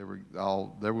they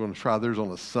were going to try theirs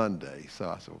on a Sunday. So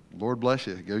I said, Lord bless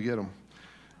you, go get them.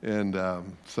 And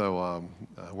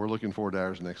we're looking forward to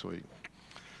ours next week.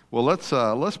 Well,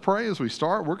 let's pray as we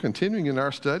start. We're continuing in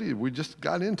our study. We just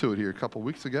got into it here a couple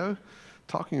weeks ago,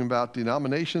 talking about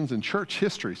denominations and church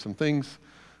history, some things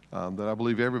that I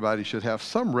believe everybody should have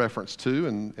some reference to,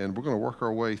 and we're going to work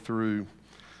our way through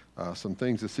some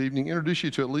things this evening. Introduce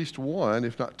you to at least one,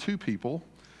 if not two people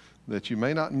that you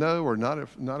may not know or not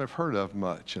have heard of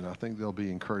much, and I think they'll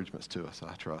be encouragements to us,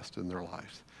 I trust, in their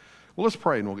lives. Well, let's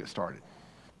pray and we'll get started.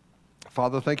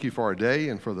 Father, thank you for our day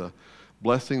and for the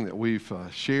blessing that we've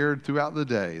shared throughout the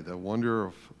day. The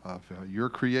wonder of your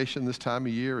creation this time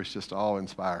of year is just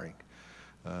awe-inspiring.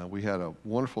 We had a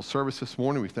wonderful service this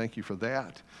morning. We thank you for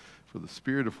that, for the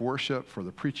spirit of worship, for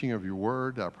the preaching of your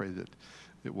word. I pray that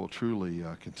it will truly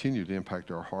continue to impact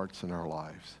our hearts and our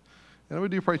lives. And we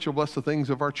do pray that you'll bless the things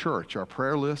of our church. Our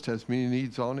prayer list has many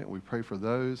needs on it. We pray for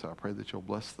those. I pray that you'll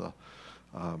bless the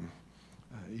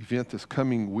event this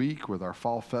coming week with our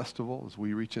fall festival as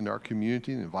we reach into our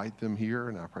community and invite them here.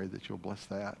 And I pray that you'll bless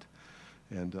that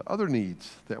and other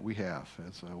needs that we have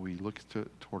as we look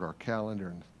toward our calendar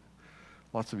and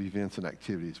lots of events and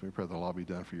activities. We pray they'll all be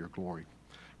done for your glory.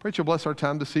 Pray that you'll bless our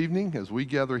time this evening as we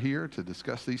gather here to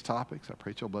discuss these topics. I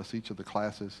pray that you'll bless each of the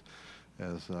classes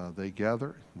as they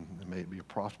gather. And may it be a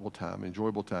profitable time,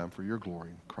 enjoyable time for your glory.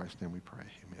 In Christ's name we pray.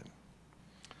 Amen.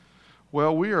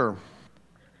 Well, we are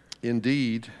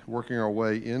indeed working our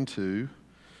way into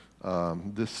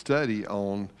this study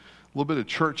on a little bit of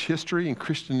church history and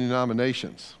Christian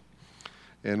denominations.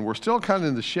 And we're still kind of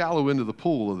in the shallow end of the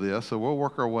pool of this, so we'll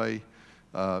work our way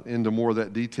into more of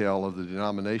that detail of the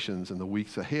denominations in the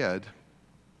weeks ahead,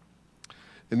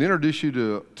 and introduce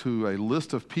you to a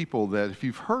list of people that if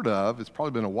you've heard of, it's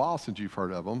probably been a while since you've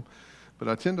heard of them, but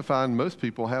I tend to find most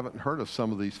people haven't heard of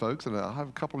some of these folks, and I'll have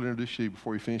a couple to introduce you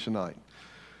before we finish tonight.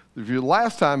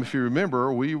 Last time, if you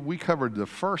remember, we covered the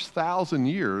first 1,000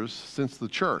 years since the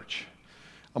church.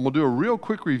 I'm going to do a real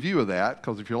quick review of that,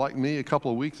 because if you're like me, a couple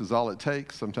of weeks is all it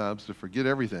takes sometimes to forget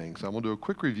everything. So I'm going to do a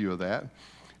quick review of that,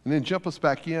 and then jump us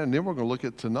back in, and then we're going to look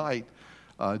at tonight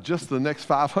just the next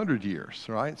 500 years,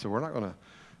 right? So we're not going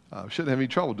to, shouldn't have any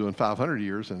trouble doing 500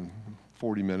 years in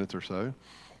 40 minutes or so,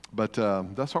 but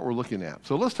that's what we're looking at.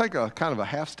 So let's take a kind of a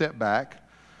half step back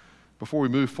before we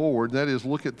move forward, and that is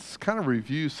look at, kind of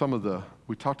review some of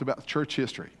we talked about church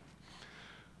history.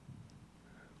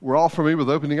 We're all familiar with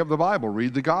opening up the Bible,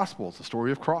 read the Gospels, the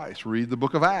story of Christ, read the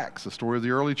book of Acts, the story of the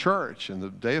early church, and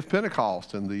the day of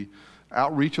Pentecost, and the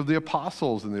outreach of the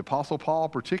apostles, and the Apostle Paul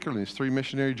particularly in his 3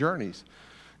 missionary journeys.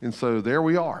 And so there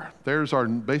we are. There's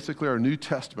basically our New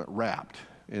Testament wrapped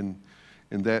in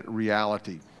that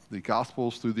reality. The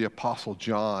Gospels through the Apostle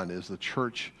John is the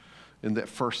church in that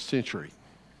first century.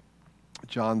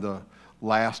 John, the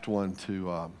last one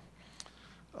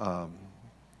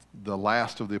the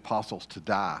last of the apostles to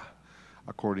die,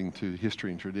 according to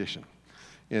history and tradition.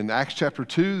 In Acts chapter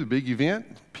 2, the big event,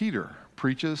 Peter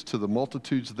preaches to the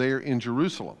multitudes there in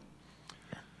Jerusalem.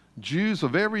 Jews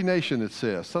of every nation, it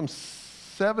says, some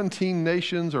 17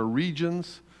 nations or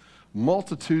regions,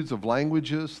 multitudes of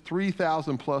languages,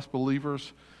 3,000 plus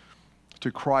believers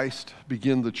to Christ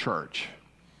begin the church.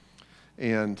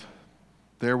 And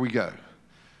there we go.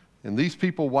 And these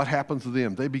people, what happens to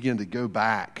them? They begin to go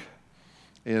back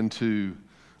and to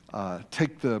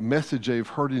take the message they've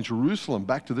heard in Jerusalem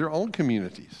back to their own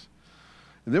communities.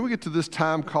 And then we get to this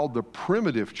time called the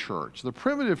primitive church. The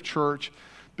primitive church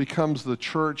becomes the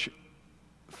church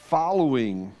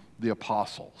following the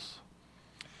apostles.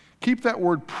 Keep that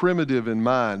word primitive in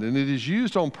mind, and it is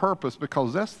used on purpose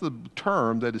because that's the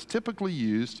term that is typically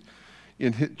used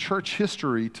in church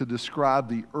history to describe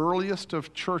the earliest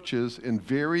of churches in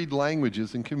varied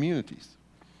languages and communities.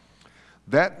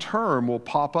 That term will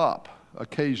pop up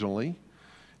occasionally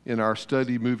in our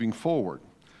study moving forward.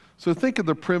 So think of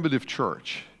the primitive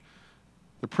church,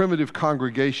 the primitive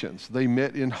congregations. They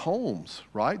met in homes,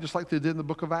 right? Just like they did in the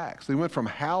book of Acts. They went from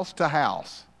house to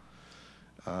house,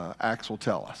 Acts will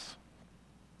tell us.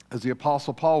 As the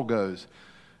Apostle Paul goes,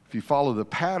 if you follow the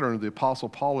pattern of the Apostle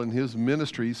Paul in his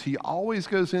ministries, he always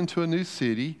goes into a new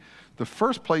city. The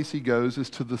first place he goes is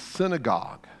to the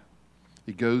synagogue.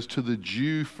 He goes to the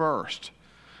Jew first.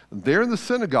 And there in the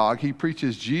synagogue, he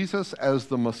preaches Jesus as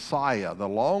the Messiah, the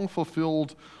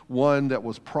long-fulfilled one that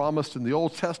was promised in the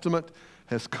Old Testament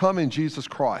has come in Jesus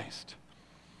Christ.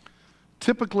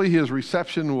 Typically, his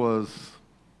reception was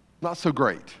not so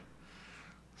great.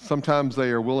 Sometimes they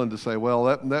are willing to say, well,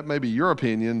 that may be your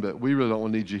opinion, but we really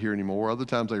don't need you here anymore. Other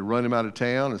times they run him out of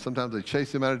town, and sometimes they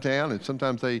chase him out of town, and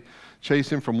sometimes they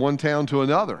chase him from one town to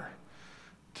another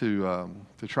to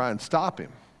try and stop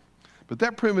him. But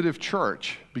that primitive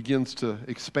church begins to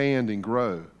expand and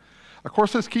grow. Of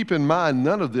course, let's keep in mind,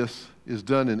 none of this is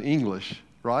done in English,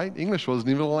 right? English wasn't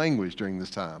even a language during this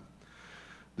time.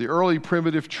 The early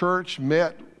primitive church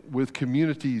met with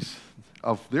communities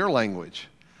of their language.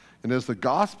 And as the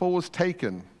gospel was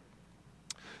taken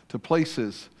to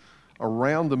places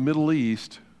around the Middle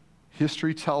East,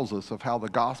 history tells us of how the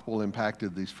gospel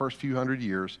impacted these first few hundred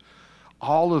years,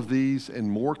 all of these and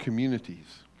more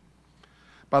communities.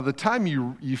 By the time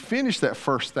you finish that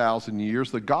first 1,000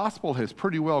 years, the gospel has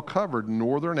pretty well covered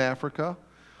northern Africa,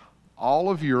 all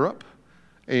of Europe,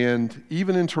 and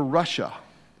even into Russia.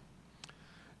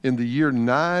 In the year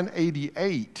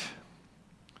 988,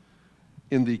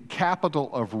 in the capital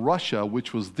of Russia,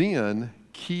 which was then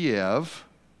Kiev,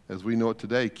 as we know it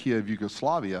today, Kiev,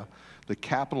 Yugoslavia, the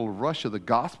capital of Russia, the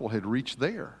gospel had reached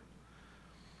there.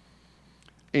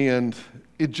 And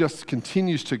it just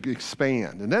continues to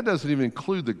expand. And that doesn't even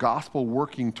include the gospel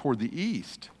working toward the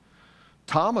east.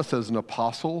 Thomas, as an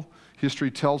apostle,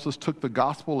 history tells us, took the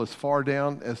gospel as far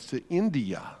down as to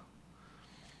India.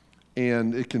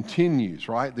 And it continues,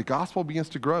 right? The gospel begins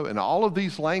to grow. And all of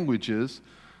these languages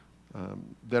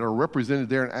that are represented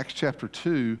there in Acts chapter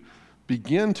 2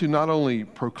 begin to not only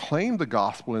proclaim the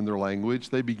gospel in their language,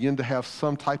 they begin to have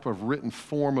some type of written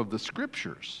form of the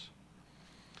scriptures.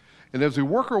 And as we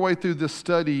work our way through this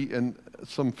study and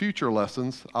some future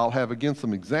lessons, I'll have again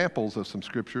some examples of some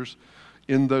scriptures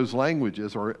in those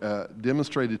languages or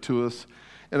demonstrated to us.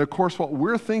 And of course, what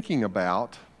we're thinking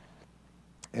about,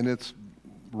 and it's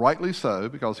rightly so,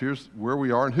 because here's where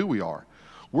we are and who we are.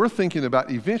 We're thinking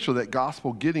about eventually that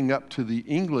gospel getting up to the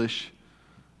English,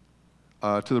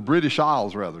 to the British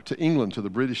Isles rather, to England, to the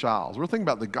British Isles. We're thinking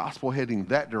about the gospel heading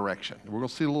that direction. We're going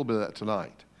to see a little bit of that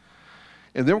tonight.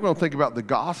 And then we're going to think about the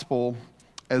gospel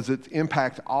as it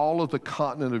impacts all of the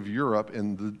continent of Europe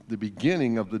and the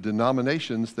beginning of the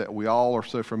denominations that we all are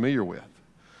so familiar with.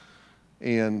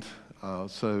 And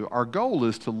so our goal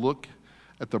is to look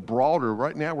at the broader,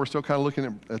 right now we're still kind of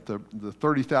looking at the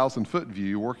 30,000-foot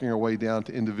view, working our way down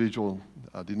to individual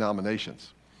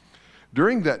denominations.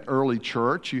 During that early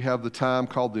church, you have the time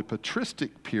called the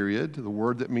patristic period, the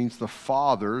word that means the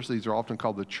fathers. These are often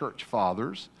called the church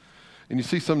fathers. And you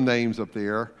see some names up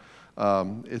there.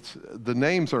 The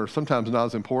names are sometimes not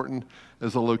as important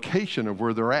as the location of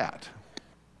where they're at.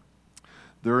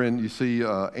 They're in, you see,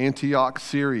 Antioch,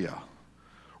 Syria,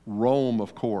 Rome,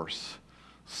 of course,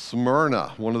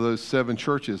 Smyrna, one of those 7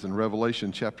 churches in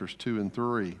Revelation chapters 2 and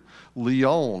 3,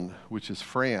 Lyon, which is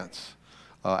France,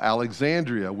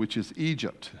 Alexandria, which is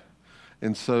Egypt.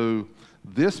 And so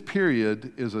this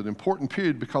period is an important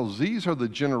period because these are the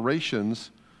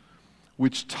generations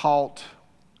which taught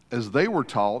as they were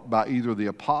taught by either the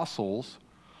apostles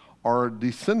or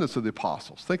descendants of the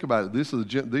apostles. Think about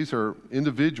it. These are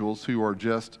individuals who are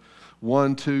just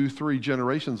 1, 2, 3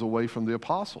 generations away from the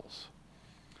apostles.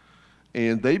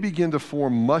 And they begin to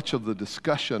form much of the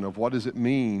discussion of what does it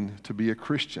mean to be a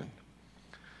Christian.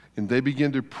 And they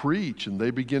begin to preach, and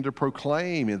they begin to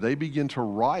proclaim, and they begin to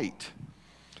write.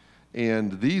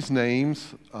 And these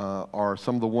names are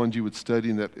some of the ones you would study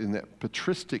in that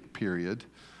patristic period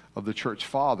of the church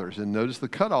fathers. And notice the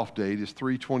cutoff date is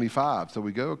 325. So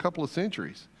we go a couple of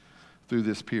centuries through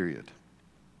this period.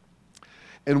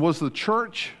 And was the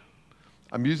church,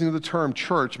 I'm using the term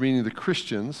church, meaning the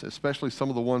Christians, especially some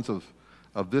of the ones of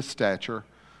this stature,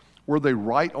 were they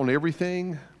right on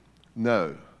everything?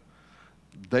 No.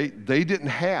 They didn't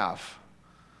have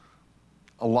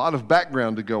a lot of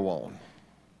background to go on.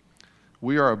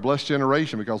 We are a blessed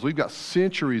generation because we've got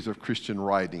centuries of Christian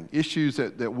writing. Issues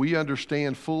that we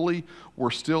understand fully, we're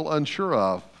still unsure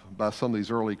of by some of these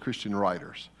early Christian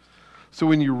writers. So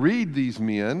when you read these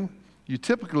men, you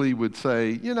typically would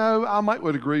say, I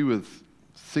would agree with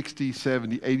 60,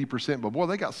 70, 80%, but boy,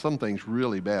 they got some things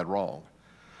really bad wrong.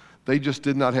 They just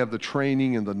did not have the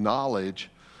training and the knowledge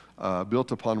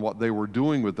built upon what they were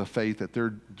doing with the faith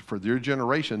for their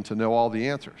generation to know all the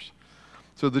answers.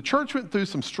 So the church went through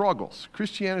some struggles.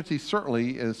 Christianity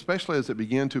certainly, and especially as it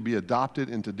began to be adopted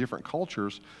into different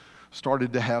cultures,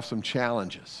 started to have some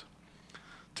challenges.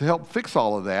 To help fix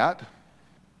all of that,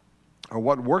 or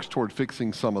what works toward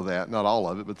fixing some of that, not all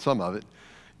of it, but some of it,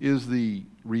 is the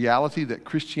reality that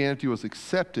Christianity was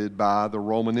accepted by the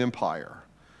Roman Empire.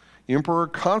 Emperor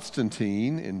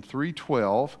Constantine in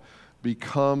 312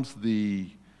 becomes the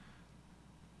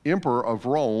emperor of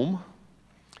Rome,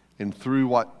 and through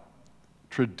what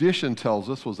tradition tells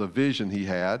us was a vision he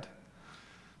had.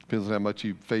 Depends on how much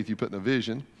faith you put in a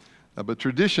vision. But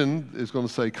tradition is going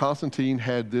to say Constantine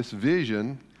had this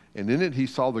vision, and in it he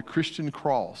saw the Christian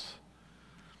cross.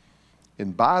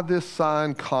 And by this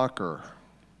sign conquer.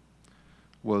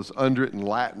 was unwritten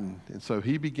Latin. And so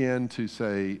he began to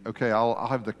say, okay, I'll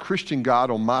have the Christian God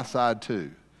on my side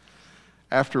too.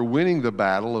 After winning the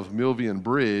battle of Milvian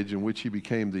Bridge, in which he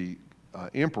became the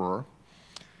emperor,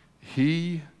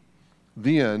 he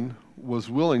then was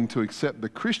willing to accept the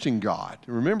Christian God.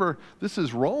 Remember, this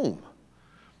is Rome.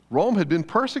 Rome had been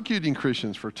persecuting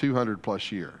Christians for 200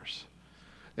 plus years.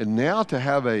 And now to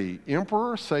have an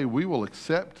emperor say, we will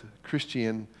accept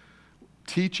Christian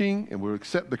teaching and we'll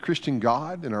accept the Christian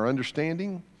God in our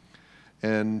understanding.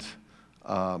 And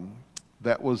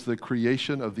that was the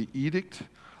creation of the Edict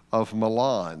of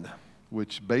Milan,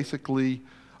 which basically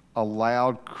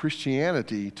allowed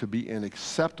Christianity to be an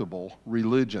acceptable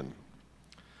religion.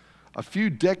 A few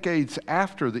decades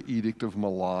after the Edict of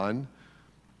Milan,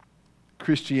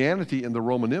 Christianity in the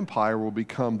Roman Empire will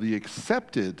become the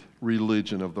accepted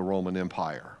religion of the Roman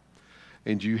Empire.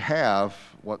 And you have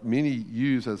what many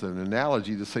use as an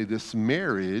analogy to say this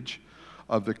marriage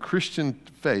of the Christian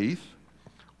faith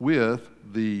with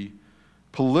the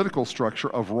political structure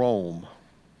of Rome.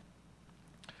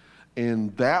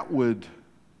 And that would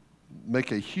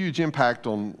make a huge impact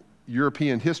on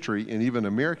European history and even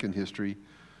American history,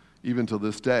 even to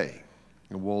this day.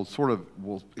 And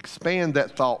we'll expand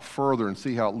that thought further and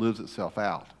see how it lives itself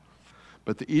out.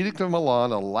 But the Edict of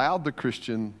Milan allowed the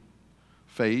Christian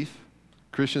faith.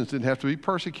 Christians didn't have to be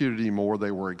persecuted anymore.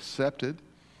 They were accepted.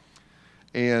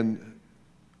 And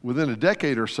within a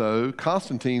decade or so,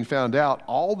 Constantine found out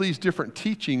all these different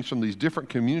teachings from these different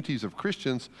communities of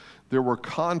Christians, there were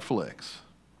conflicts.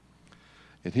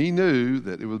 And he knew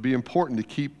that it would be important to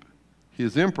keep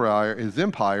his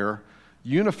empire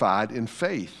unified in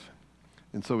faith.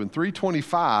 And so in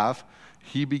 325,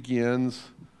 he begins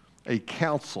a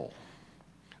council.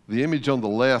 The image on the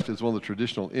left is one of the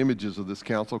traditional images of this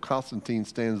council. Constantine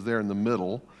stands there in the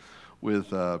middle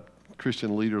with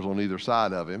Christian leaders on either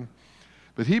side of him.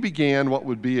 But he began what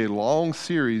would be a long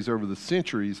series over the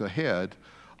centuries ahead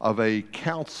of a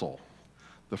council.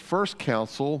 The first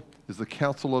council is the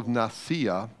Council of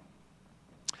Nicaea.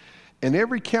 And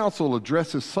every council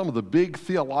addresses some of the big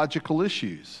theological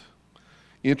issues.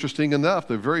 Interesting enough,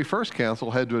 the very first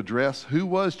council had to address who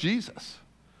was Jesus.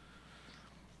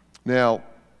 Now,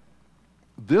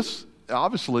 this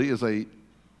obviously is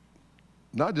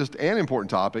not just an important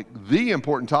topic, the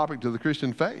important topic to the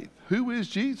Christian faith. Who is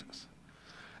Jesus?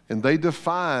 And they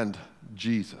defined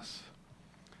Jesus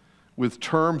with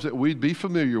terms that we'd be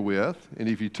familiar with. And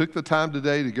if you took the time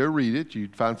today to go read it,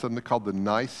 you'd find something called the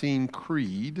Nicene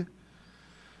Creed.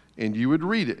 And you would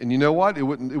read it. And you know what? It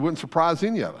wouldn't surprise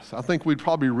any of us. I think we'd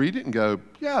probably read it and go,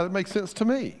 yeah, that makes sense to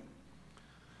me.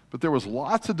 But there was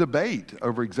lots of debate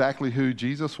over exactly who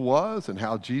Jesus was and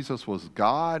how Jesus was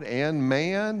God and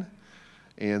man.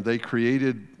 And they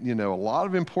created, a lot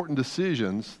of important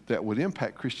decisions that would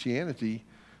impact Christianity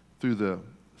through the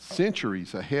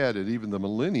centuries ahead and even the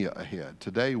millennia ahead.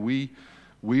 Today, we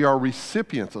are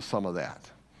recipients of some of that.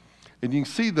 And you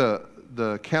can see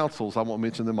the councils, I won't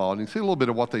mention them all, and you can see a little bit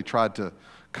of what they tried to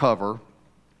cover.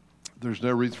 There's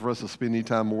no reason for us to spend any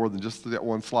time more than just that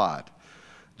one slide.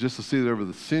 Just to see that over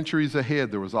the centuries ahead,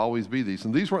 there was always be these.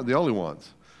 And these weren't the only ones.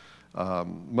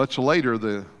 Much later,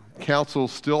 the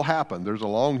councils still happened. There's a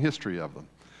long history of them.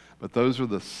 But those are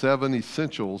the 7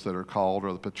 essentials that are called,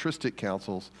 or the patristic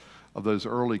councils of those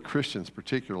early Christians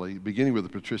particularly, beginning with the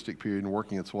patristic period and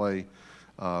working its way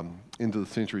into the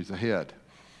centuries ahead.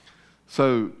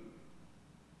 So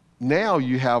now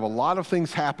you have a lot of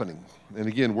things happening. And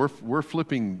again, we're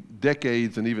flipping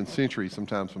decades and even centuries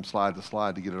sometimes from slide to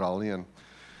slide to get it all in.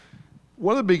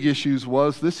 One of the big issues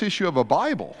was this issue of a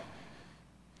Bible.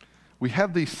 We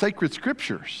have these sacred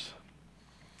scriptures.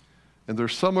 And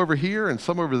there's some over here and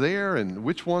some over there, and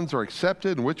which ones are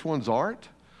accepted and which ones aren't.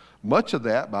 Much of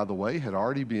that, by the way, had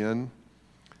already been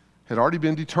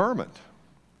determined.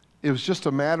 It was just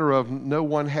a matter of no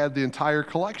one had the entire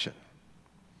collection.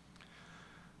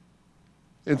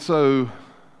 And so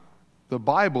the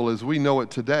Bible, as we know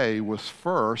it today, was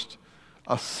first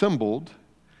assembled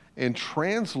and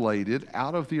translated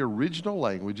out of the original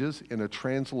languages in a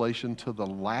translation to the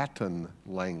Latin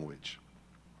language.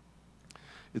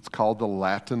 It's called the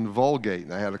Latin Vulgate.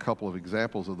 And I had a couple of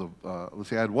examples of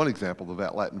I had one example of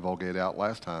that Latin Vulgate out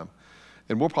last time.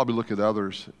 And we'll probably look at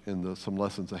others in some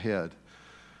lessons ahead.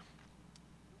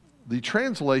 The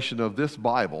translation of this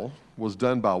Bible was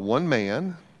done by one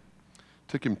man.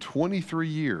 Took him 23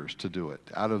 years to do it,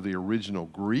 out of the original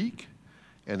Greek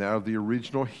and out of the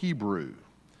original Hebrew.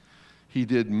 He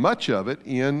did much of it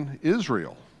in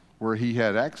Israel, where he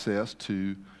had access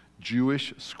to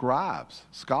Jewish scribes,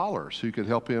 scholars, who could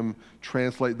help him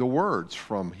translate the words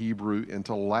from Hebrew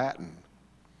into Latin.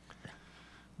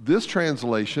 This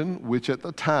translation, which at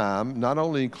the time not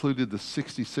only included the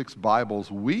 66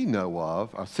 Bibles we know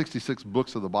of, 66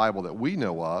 books of the Bible that we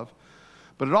know of,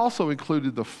 but it also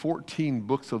included the 14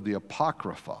 books of the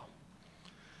Apocrypha.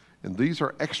 And these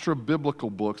are extra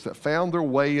biblical books that found their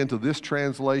way into this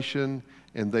translation,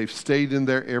 and they've stayed in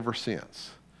there ever since.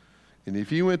 And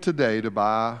if you went today to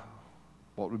buy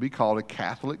what would be called a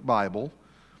Catholic Bible,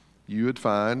 you would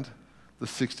find the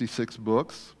 66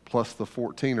 books plus the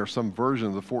 14 or some version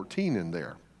of the 14 in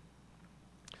there.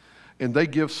 And they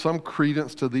give some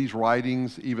credence to these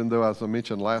writings, even though, as I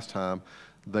mentioned last time,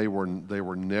 they were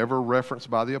never referenced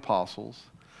by the apostles.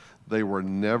 They were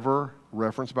never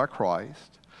referenced by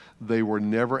Christ. They were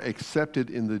never accepted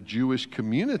in the Jewish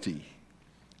community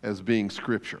as being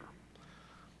Scripture.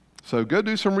 So go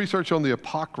do some research on the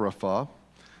Apocrypha.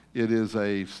 It is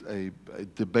a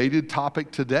debated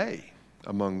topic today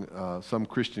among some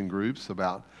Christian groups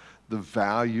about the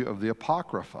value of the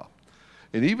Apocrypha.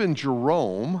 And even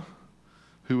Jerome,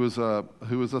 who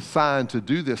was assigned to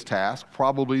do this task,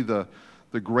 probably the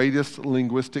greatest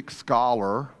linguistic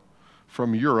scholar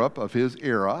from Europe of his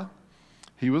era,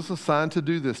 he was assigned to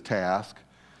do this task.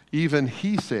 Even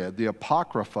he said the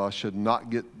Apocrypha should not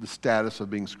get the status of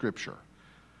being Scripture.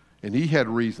 And he had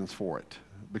reasons for it,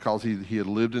 because he had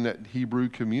lived in that Hebrew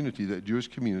community, that Jewish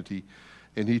community,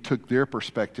 and he took their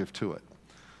perspective to it.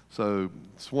 So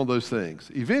it's one of those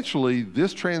things. Eventually,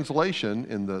 this translation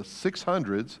in the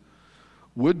 600s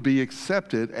would be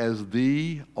accepted as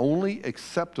the only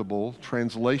acceptable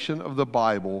translation of the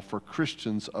Bible for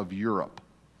Christians of Europe.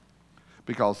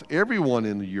 Because everyone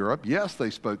in Europe, yes, they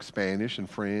spoke Spanish and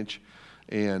French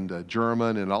and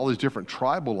German and all these different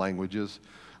tribal languages,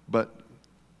 but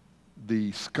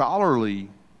the scholarly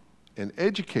and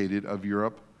educated of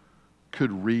Europe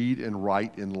could read and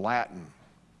write in Latin.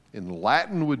 And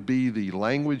Latin would be the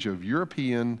language of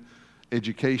European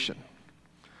education.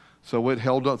 So it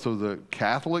held on. So the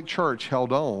Catholic Church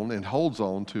held on and holds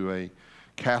on to a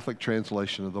Catholic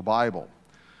translation of the Bible.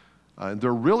 And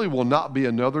there really will not be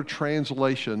another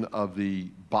translation of the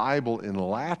Bible in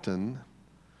Latin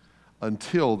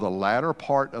until the latter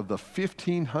part of the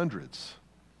 1500s.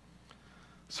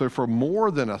 So for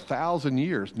more than 1,000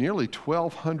 years, nearly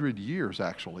 1,200 years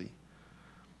actually,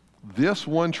 this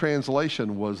one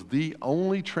translation was the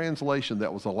only translation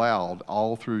that was allowed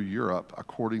all through Europe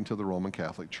according to the Roman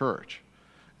Catholic Church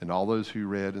and all those who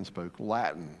read and spoke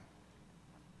Latin.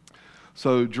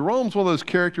 So Jerome's one of those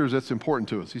characters that's important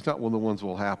to us. He's not one of the ones that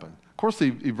will happen. Of course,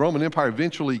 the Roman Empire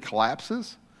eventually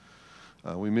collapses.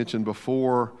 We mentioned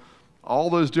before all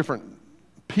those different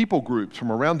people groups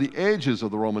from around the edges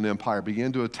of the Roman Empire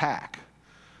began to attack.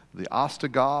 The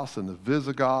Ostrogoths and the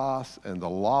Visigoths and the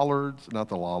Lombards, the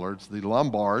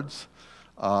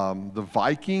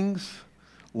Vikings.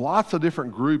 Lots of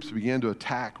different groups began to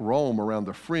attack Rome around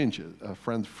the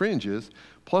fringes.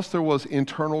 Plus there was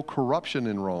internal corruption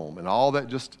in Rome, and all that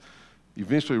just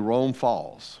eventually Rome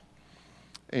falls.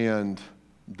 And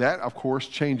that, of course,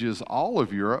 changes all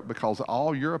of Europe, because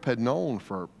all Europe had known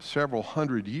for several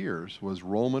hundred years was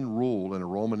Roman rule and a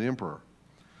Roman emperor.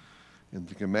 And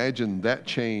you can imagine that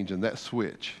change and that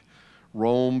switch.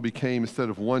 Rome became, instead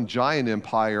of one giant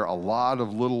empire, a lot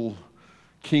of little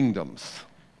kingdoms.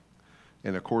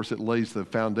 And of course, it lays the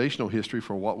foundational history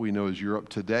for what we know as Europe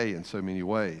today in so many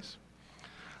ways.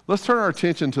 Let's turn our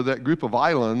attention to that group of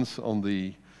islands on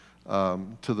the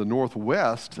to the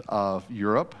northwest of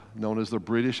Europe, known as the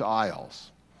British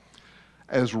Isles.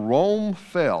 As Rome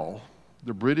fell,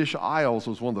 the British Isles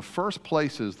was one of the first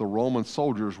places the Roman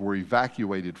soldiers were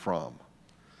evacuated from.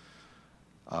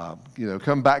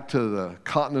 Come back to the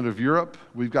continent of Europe.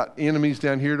 We've got enemies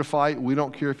down here to fight. We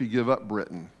don't care if you give up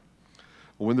Britain.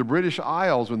 When the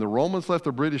Romans left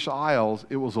the British Isles,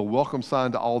 it was a welcome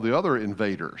sign to all the other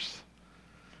invaders,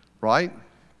 right?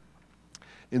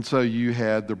 And so you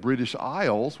had the British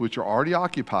Isles, which are already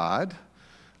occupied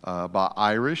by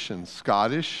Irish and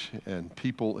Scottish and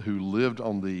people who lived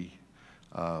on the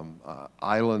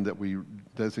island that we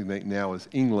designate now as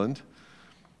England.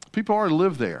 People already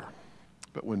lived there.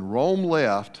 But when Rome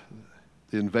left,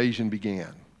 the invasion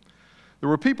began. There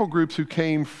were people groups who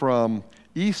came from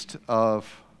east of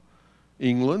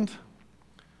England,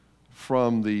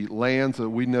 from the lands that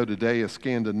we know today as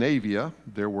Scandinavia.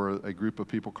 There were a group of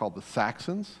people called the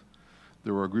Saxons.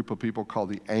 There were a group of people called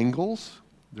the Angles.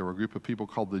 There were a group of people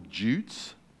called the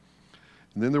Jutes.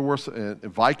 And then there were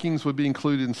Vikings would be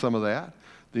included in some of that.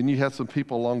 Then you had some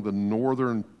people along the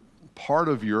northern part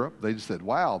of Europe. They just said,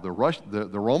 wow, the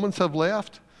Romans have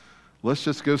left. Let's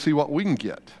just go see what we can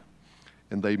get.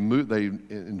 And they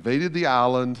invaded the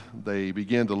island. They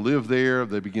began to live there.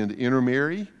 They began to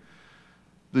intermarry.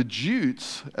 The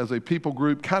Jutes as a people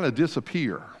group kind of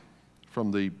disappear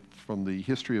from the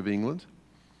history of England.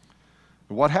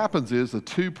 And what happens is the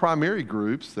two primary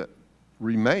groups that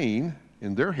remain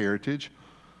in their heritage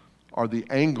are the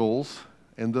Angles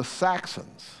and the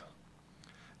Saxons.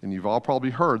 And you've all probably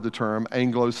heard the term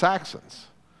Anglo-Saxons.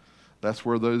 That's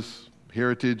where those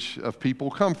heritage of people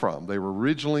come from. They were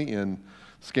originally in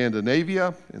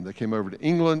Scandinavia, and they came over to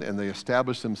England, and they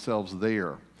established themselves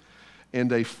there.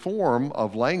 And a form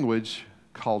of language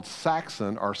called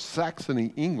Saxon, or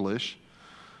Saxony English,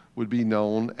 would be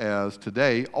known as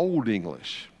today Old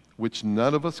English, which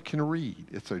none of us can read.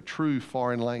 It's a true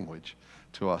foreign language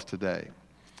to us today.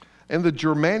 And the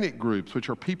Germanic groups, which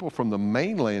are people from the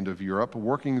mainland of Europe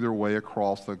working their way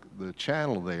across the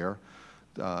channel there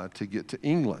to get to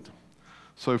England.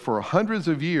 So for hundreds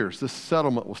of years, this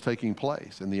settlement was taking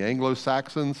place. And the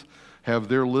Anglo-Saxons have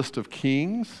their list of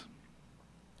kings,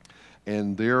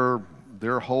 and their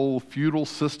whole feudal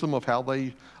system of how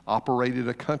they operated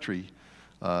a country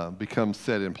becomes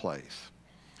set in place.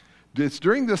 It's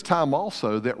during this time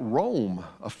also that Rome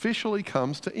officially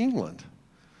comes to England.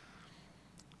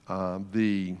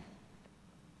 The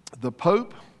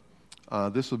Pope,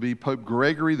 this would be Pope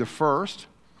Gregory I,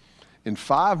 in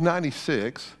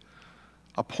 596,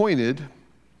 appointed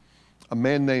a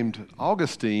man named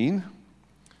Augustine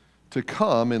to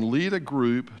come and lead a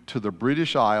group to the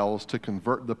British Isles to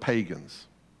convert the pagans.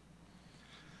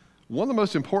 One of the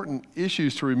most important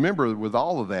issues to remember with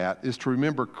all of that is to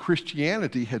remember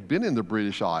Christianity had been in the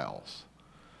British Isles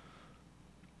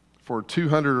for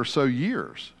 200 or so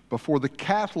years before the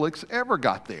Catholics ever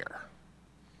got there.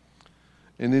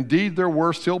 And indeed, there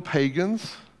were still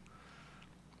pagans,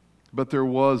 but there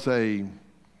was a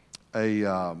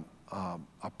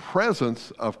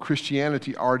presence of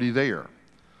Christianity already there.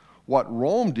 What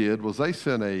Rome did was they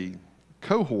sent a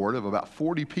cohort of about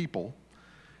 40 people,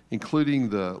 including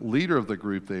the leader of the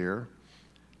group there,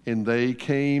 and they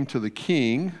came to the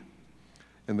king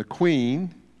and the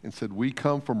queen and said, "We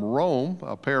come from Rome,"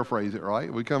 I'll paraphrase it,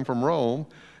 right? "We come from Rome,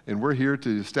 and we're here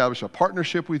to establish a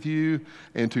partnership with you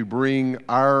and to bring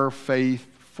our faith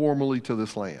formally to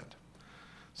this land."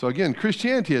 So again,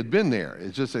 Christianity had been there.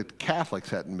 It's just that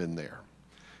Catholics hadn't been there.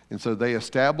 And so they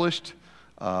established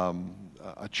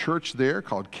a church there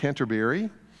called Canterbury,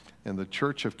 and the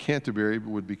Church of Canterbury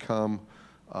would become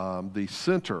the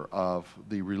center of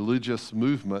the religious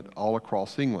movement all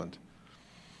across England.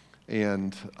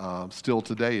 And still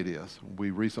today it is.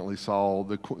 We recently saw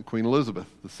the Queen Elizabeth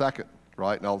II,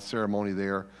 right, and all the ceremony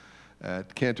there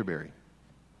at Canterbury.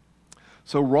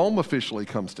 So Rome officially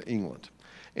comes to England.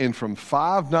 And from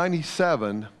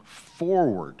 597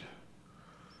 forward,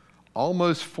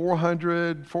 almost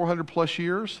 400 plus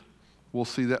years, we'll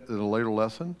see that in a later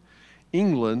lesson,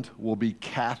 England will be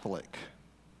Catholic.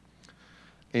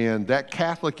 And that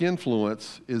Catholic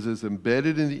influence is as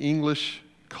embedded in the English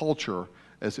culture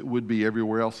as it would be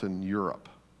everywhere else in Europe.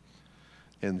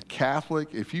 And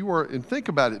Catholic, and think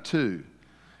about it too,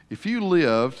 if you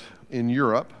lived in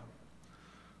Europe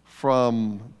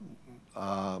from,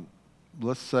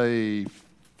 let's say,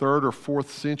 3rd or 4th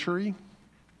century,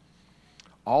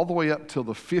 all the way up till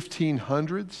the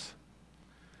 1500s,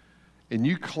 and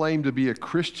you claimed to be a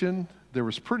Christian, there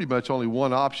was pretty much only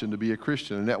one option to be a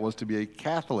Christian, and that was to be a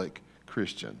Catholic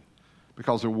Christian,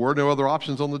 because there were no other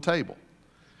options on the table.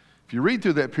 If you read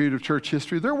through that period of church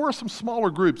history, there were some smaller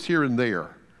groups here and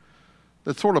there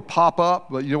that sort of pop up,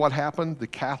 but you know what happened? The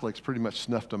Catholics pretty much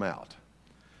snuffed them out.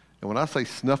 And when I say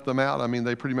snuffed them out, I mean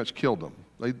they pretty much killed them.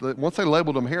 Once they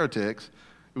labeled them heretics,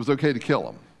 it was okay to kill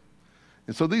them.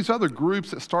 And so these other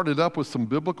groups that started up with some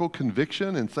biblical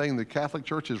conviction and saying the Catholic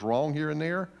Church is wrong here and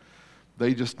there,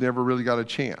 they just never really got a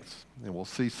chance. And we'll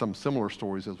see some similar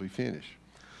stories as we finish.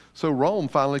 So Rome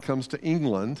finally comes to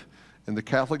England, and the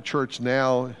Catholic Church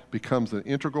now becomes an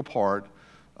integral part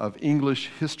of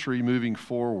English history moving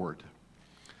forward.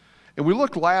 And we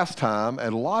looked last time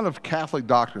at a lot of Catholic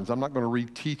doctrines. I'm not going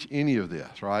to reteach any of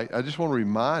this, right? I just want to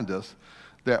remind us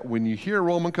that when you hear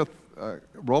Roman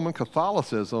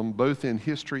Catholicism, both in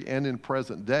history and in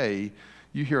present day,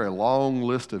 you hear a long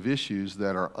list of issues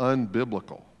that are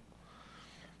unbiblical.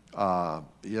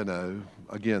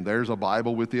 Again, there's a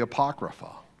Bible with the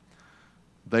Apocrypha.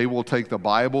 They will take the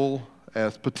Bible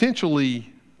as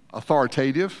potentially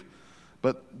authoritative,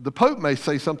 but the Pope may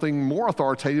say something more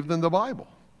authoritative than the Bible.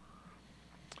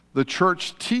 The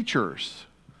church teachers,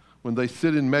 when they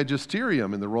sit in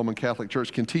magisterium in the Roman Catholic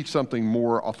Church, can teach something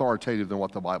more authoritative than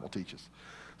what the Bible teaches.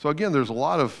 So again, there's a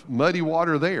lot of muddy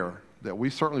water there that we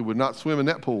certainly would not swim in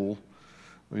that pool.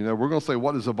 We're going to say,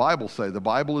 what does the Bible say? The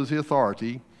Bible is the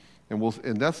authority,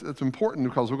 and that's important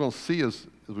because we're going to see as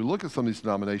as we look at some of these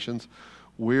denominations,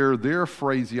 where their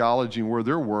phraseology and where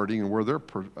their wording and where their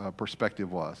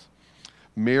perspective was.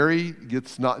 Mary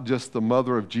gets not just the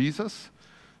mother of Jesus,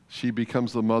 she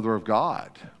becomes the mother of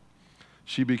God.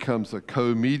 She becomes a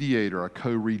co-mediator, a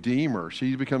co-redeemer.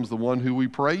 She becomes the one who we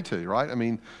pray to, right? I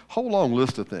mean, whole long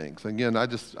list of things. Again, I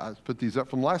put these up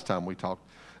from last time we talked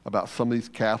about some of these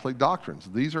Catholic doctrines.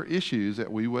 These are issues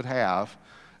that we would have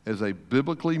as a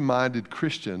biblically minded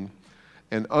Christian,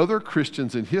 and other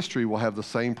Christians in history will have the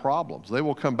same problems. They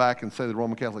will come back and say to the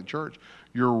Roman Catholic Church,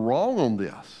 you're wrong on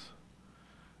this.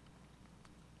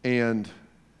 And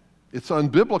it's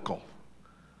unbiblical.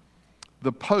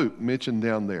 The Pope mentioned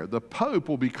down there, the Pope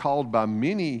will be called by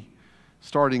many,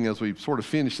 starting as we sort of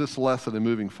finish this lesson and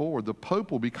moving forward, the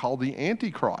Pope will be called the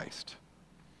Antichrist.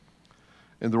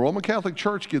 And the Roman Catholic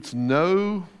Church gets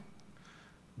no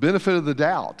benefit of the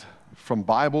doubt from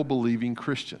Bible-believing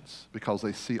Christians because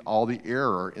they see all the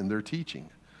error in their teaching.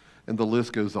 And the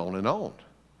list goes on and on.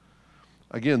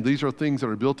 Again, these are things that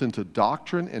are built into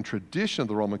doctrine and tradition of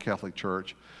the Roman Catholic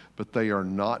Church, but they are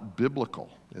not biblical.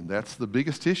 And that's the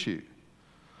biggest issue.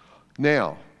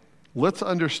 Now, let's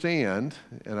understand,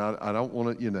 and I don't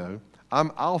want to, I'll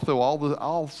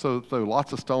also throw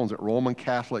lots of stones at Roman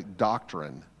Catholic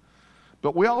doctrine.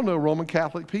 But we all know Roman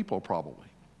Catholic people probably.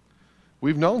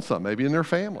 We've known some, maybe in their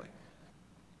family.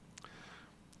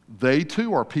 They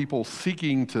too are people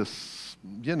seeking to,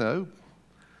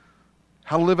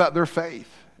 how to live out their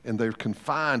faith. And they're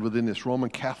confined within this Roman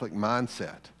Catholic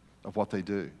mindset of what they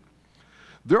do.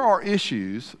 There are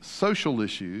issues, social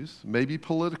issues, maybe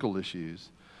political issues,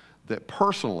 that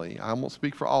personally, I won't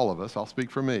speak for all of us, I'll speak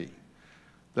for me,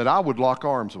 that I would lock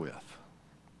arms with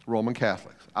Roman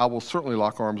Catholics. I will certainly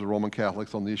lock arms with Roman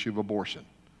Catholics on the issue of abortion.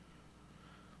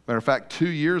 Matter of fact, 2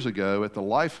 years ago at the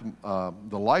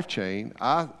Life Chain,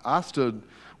 I stood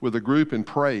with a group and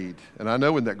prayed, and I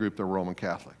know in that group there were Roman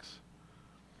Catholics.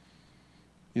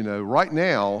 Right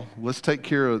now, let's take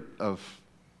care of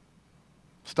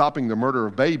stopping the murder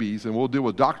of babies, and we'll deal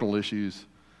with doctrinal issues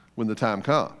when the time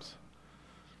comes.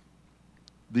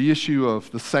 The issue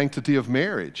of the sanctity of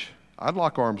marriage, I'd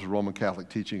lock arms with Roman Catholic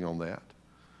teaching on that.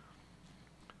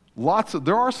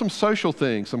 There are some social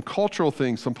things, some cultural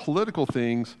things, some political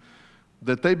things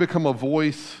that they become a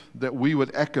voice that we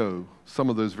would echo some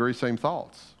of those very same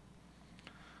thoughts.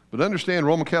 But understand,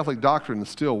 Roman Catholic doctrine is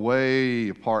still way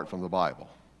apart from the Bible.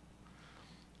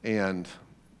 And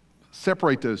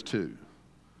separate those two.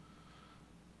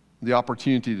 The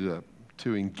opportunity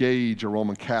to engage a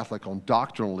Roman Catholic on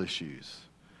doctrinal issues.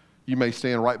 You may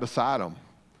stand right beside them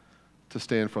to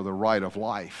stand for the right of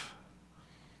life.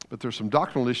 But there's some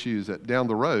doctrinal issues that down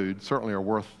the road certainly are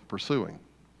worth pursuing.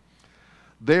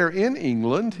 There in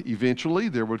England, eventually,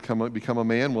 there would become a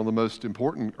man, one of the most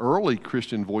important early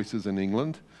Christian voices in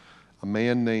England, a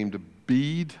man named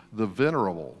Bede the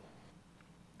Venerable.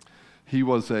 He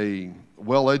was a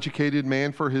well-educated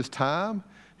man for his time.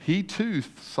 He too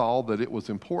saw that it was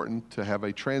important to have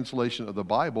a translation of the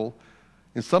Bible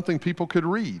in something people could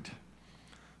read.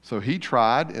 So he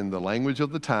tried, in the language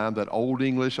of the time, that Old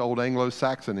English, Old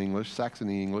Anglo-Saxon English,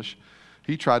 Saxony English,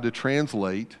 he tried to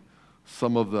translate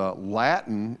some of the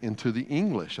Latin into the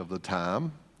English of the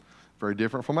time. Very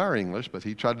different from our English, but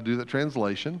he tried to do that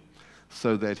translation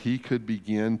so that he could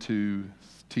begin to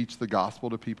teach the gospel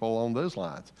to people along those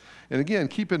lines. And again,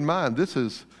 keep in mind,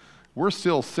 we're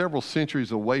still several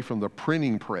centuries away from the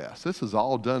printing press. This is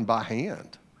all done by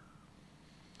hand.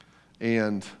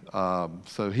 And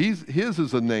so his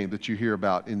is a name that you hear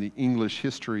about in the English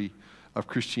history of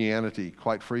Christianity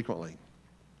quite frequently.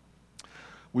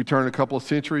 We turn a couple of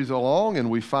centuries along and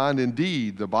we find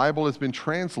indeed the Bible has been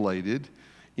translated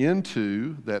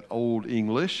into that Old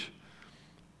English,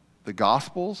 the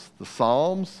Gospels, the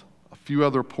Psalms, a few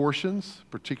other portions,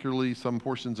 particularly some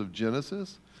portions of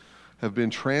Genesis, have been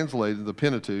translated, the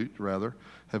Pentateuch rather,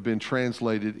 have been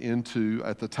translated into,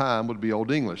 at the time, would be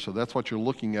Old English. So that's what you're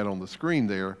looking at on the screen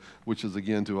there, which is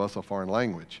again to us a foreign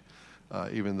language,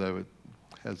 even though it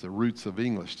has the roots of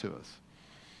English to us.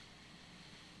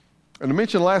 And I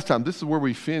mentioned last time, this is where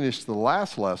we finished the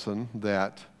last lesson,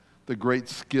 that the Great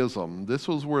Schism. This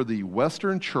was where the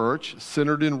Western Church,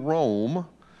 centered in Rome,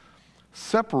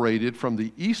 separated from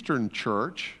the Eastern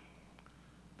Church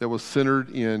that was centered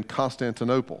in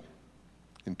Constantinople,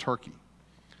 in Turkey.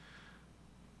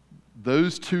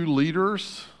 Those two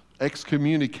leaders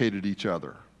excommunicated each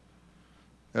other.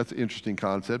 That's an interesting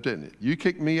concept, isn't it? You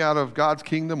kick me out of God's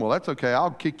kingdom, well, that's okay,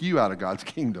 I'll kick you out of God's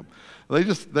kingdom.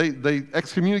 They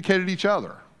excommunicated each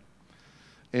other.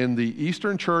 And the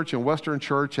Eastern Church and Western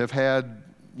Church have had,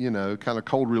 kind of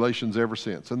cold relations ever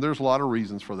since. And there's a lot of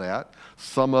reasons for that.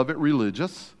 Some of it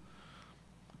religious,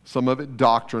 some of it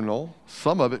doctrinal,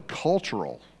 some of it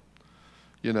cultural.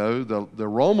 You know, the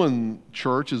Roman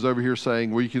church is over here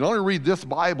saying, well, you can only read this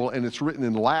Bible and it's written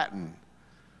in Latin.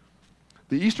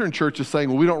 The Eastern church is saying,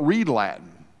 well, we don't read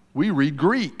Latin. We read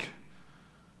Greek.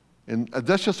 And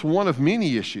that's just one of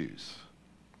many issues.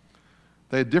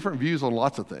 They had different views on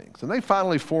lots of things. And they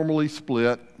finally formally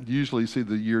split. Usually you see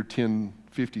the year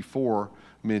 1054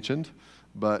 mentioned,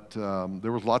 but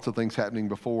there was lots of things happening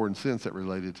before and since that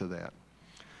related to that.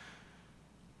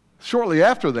 Shortly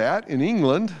after that, in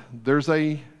England, there's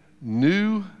a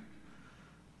new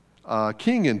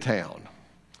king in town.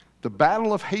 The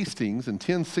Battle of Hastings in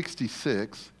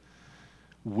 1066,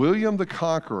 William the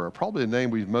Conqueror, probably a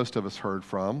name most of us heard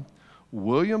from,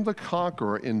 William the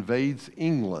Conqueror invades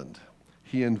England.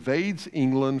 He invades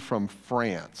England from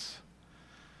France.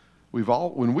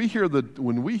 When we hear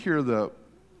the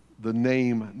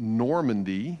name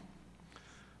Normandy,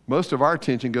 most of our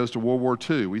attention goes to World War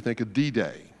II. We think of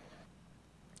D-Day.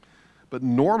 But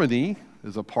Normandy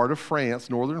is a part of France,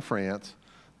 northern France,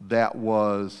 that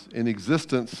was in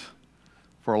existence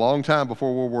for a long time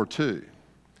before World War II.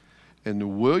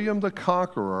 And William the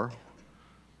Conqueror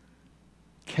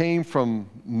came from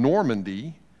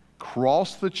Normandy,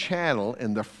 crossed the Channel,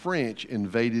 and the French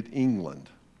invaded England.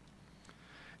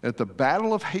 At the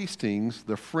Battle of Hastings,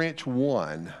 the French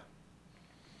won,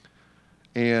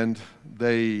 and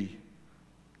their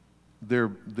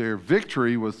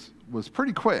victory was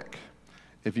pretty quick.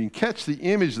 If you can catch the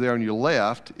image there on your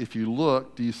left, if you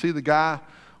look, do you see the guy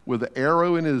with the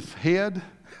arrow in his head?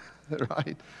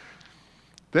 Right?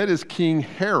 That is King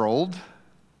Harold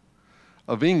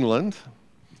of England.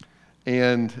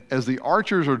 And as the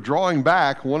archers are drawing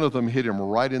back, one of them hit him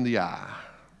right in the eye.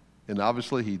 And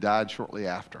obviously he died shortly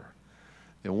after.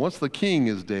 And once the king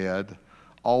is dead,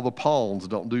 all the pawns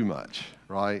don't do much,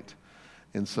 right?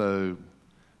 And so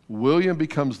William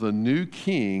becomes the new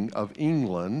king of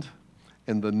England,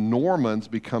 and the Normans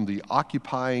become the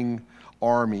occupying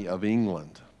army of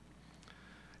England.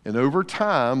 And over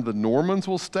time, the Normans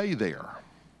will stay there,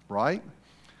 right?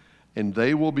 And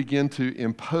they will begin to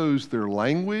impose their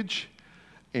language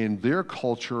and their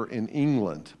culture in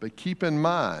England. But keep in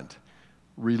mind,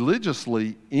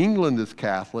 religiously, England is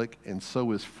Catholic and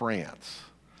so is France.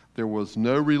 There was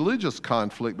no religious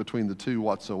conflict between the two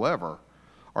whatsoever,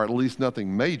 or at least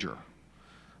nothing major.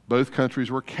 Both countries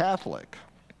were Catholic.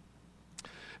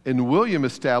 And William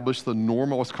established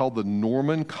what's called the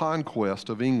Norman conquest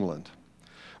of England.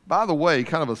 By the way,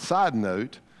 kind of a side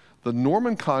note, the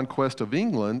Norman conquest of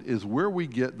England is where we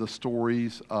get the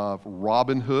stories of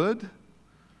Robin Hood,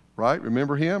 right?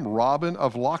 Remember him? Robin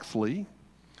of Locksley.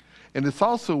 And it's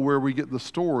also where we get the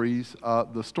story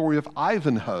of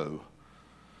Ivanhoe.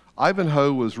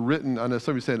 Ivanhoe was written, I know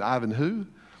somebody said Ivanhoe.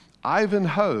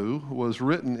 Ivanhoe was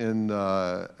written in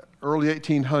early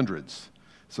 1800s.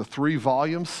 It's a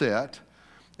 3-volume set,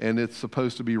 and it's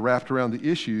supposed to be wrapped around the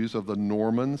issues of the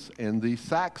Normans and the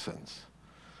Saxons.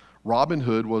 Robin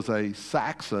Hood was a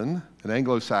Saxon, an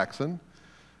Anglo-Saxon,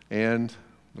 and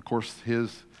of course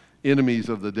his enemies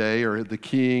of the day are the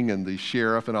king and the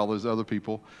sheriff and all those other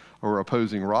people who are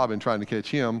opposing Robin, trying to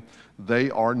catch him. They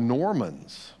are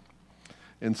Normans.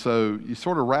 And so you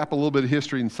sort of wrap a little bit of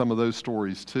history in some of those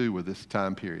stories too with this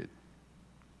time period.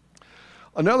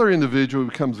 Another individual who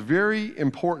becomes very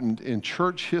important in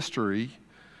church history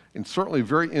and certainly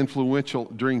very influential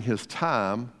during his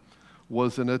time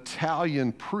was an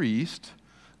Italian priest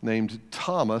named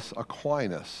Thomas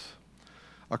Aquinas.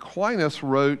 Aquinas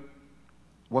wrote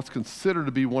what's considered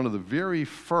to be one of the very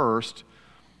first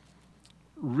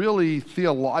really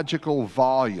theological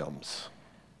volumes.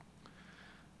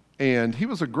 And he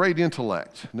was a great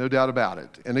intellect, no doubt about it.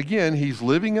 And again, he's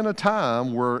living in a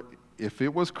time where if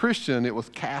it was Christian, it was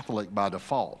Catholic by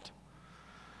default.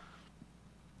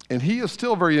 And he is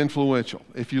still very influential.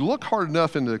 If you look hard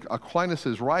enough into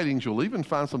Aquinas' writings, you'll even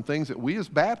find some things that we as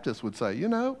Baptists would say,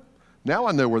 now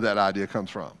I know where that idea comes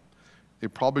from.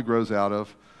 It probably grows out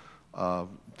of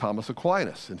Thomas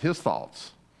Aquinas and his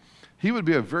thoughts. He would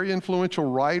be a very influential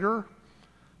writer.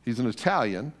 He's an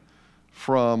Italian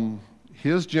from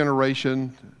his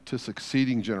generation to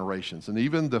succeeding generations. And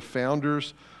even the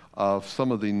founders of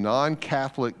some of the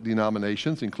non-Catholic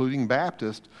denominations, including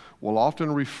Baptist, will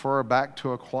often refer back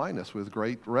to Aquinas with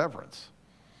great reverence.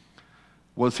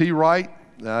 Was he right?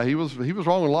 He was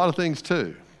wrong on a lot of things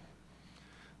too.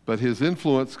 But his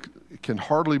influence can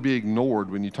hardly be ignored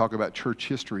when you talk about church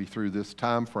history through this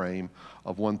time frame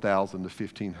of 1,000 to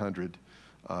 1,500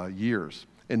 years.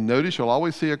 And notice you'll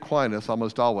always see Aquinas,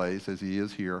 almost always, as he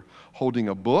is here, holding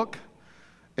a book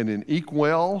and an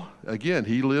inkwell. Again,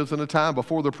 he lives in a time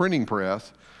before the printing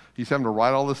press. He's having to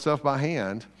write all this stuff by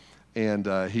hand.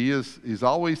 And he's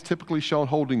always typically shown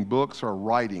holding books or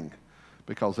writing,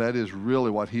 because that is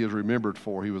really what he is remembered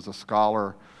for. He was a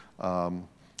scholar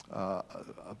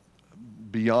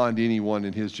beyond anyone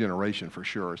in his generation, for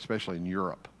sure, especially in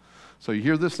Europe. So you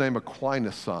hear this name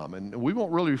Aquinas some, and we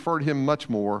won't really refer to him much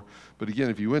more, but again,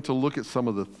 if you went to look at some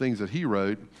of the things that he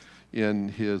wrote in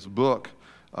his book,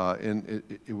 and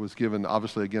it was given,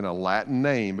 obviously, again, a Latin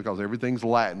name, because everything's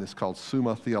Latin. It's called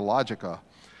Summa Theologica.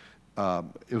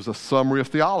 It was a summary of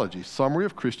theology, summary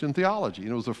of Christian theology,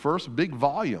 and it was the first big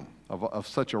volume of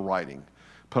such a writing.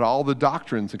 Put all the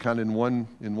doctrines kind of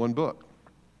in one book.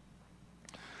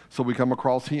 So we come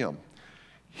across him.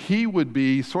 He would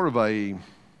be sort of a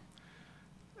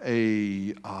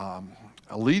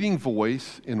leading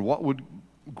voice in what would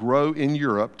grow in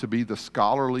Europe to be the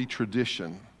scholarly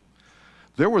tradition.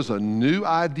 There was a new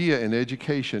idea in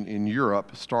education in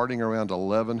Europe starting around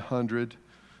 1100,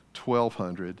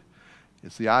 1200.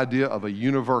 It's the idea of a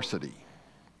university.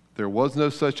 There was no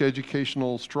such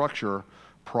educational structure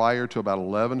prior to about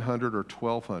 1100 or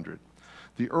 1200.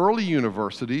 The early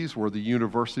universities were the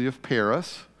University of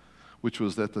Paris, which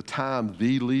was at the time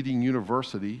the leading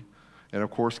university, and of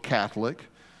course Catholic,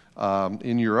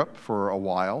 in Europe for a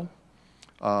while.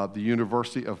 The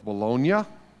University of Bologna,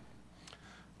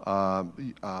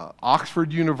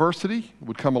 Oxford University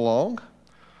would come along.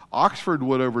 Oxford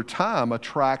would, over time,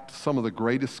 attract some of the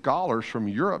greatest scholars from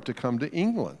Europe to come to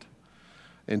England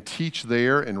and teach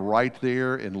there and write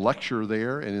there and lecture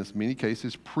there and, in many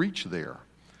cases, preach there.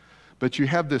 But you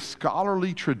have this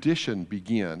scholarly tradition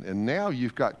begin, and now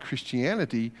you've got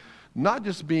Christianity not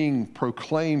just being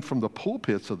proclaimed from the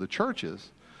pulpits of the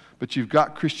churches, but you've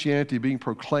got Christianity being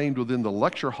proclaimed within the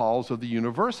lecture halls of the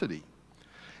university.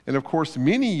 And of course,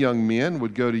 many young men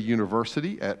would go to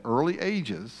university at early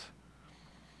ages,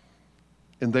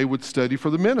 and they would study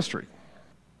for the ministry.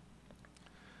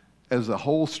 As the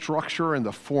whole structure and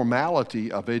the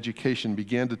formality of education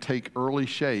began to take early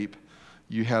shape,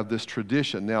 you have this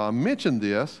tradition. Now, I mentioned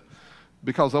this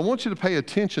because I want you to pay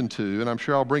attention to, and I'm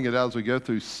sure I'll bring it out as we go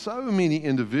through, so many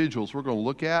individuals we're going to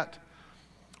look at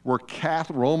were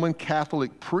Roman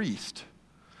Catholic priests.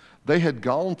 They had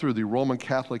gone through the Roman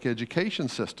Catholic education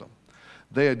system.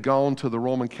 They had gone to the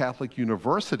Roman Catholic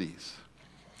universities.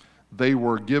 They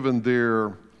were given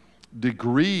their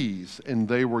degrees, and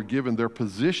they were given their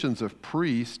positions of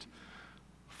priest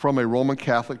from a Roman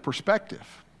Catholic perspective.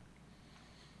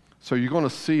 So you're going to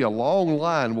see a long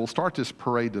line. We'll start this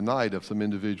parade tonight of some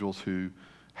individuals who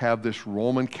have this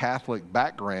Roman Catholic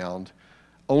background,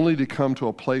 only to come to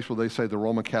a place where they say the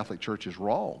Roman Catholic Church is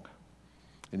wrong.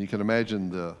 And you can imagine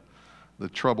the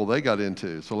trouble they got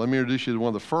into. So let me introduce you to one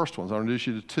of the first ones. I'll introduce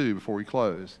you to two before we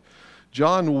close.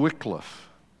 John Wycliffe.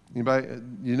 Anybody,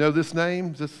 you know this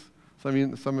name? Is this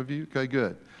some of you? Okay,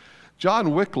 good.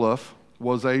 John Wycliffe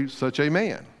was such a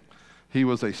man. He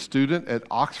was a student at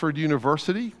Oxford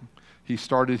University. He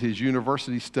started his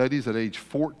university studies at age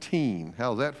 14.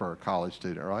 How's that for a college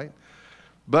student, right?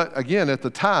 But again, at the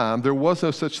time, there was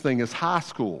no such thing as high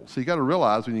school. So you got to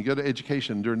realize when you go to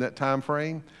education during that time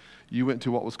frame, you went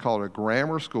to what was called a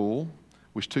grammar school,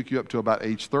 which took you up to about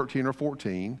age 13 or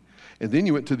 14, and then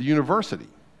you went to the university.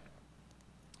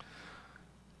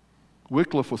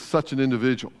 Wycliffe was such an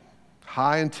individual,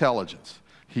 high intelligence.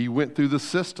 He went through the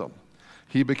system.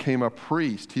 He became a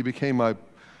priest. He became a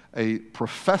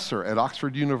professor at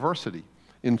Oxford University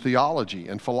in theology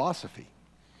and philosophy.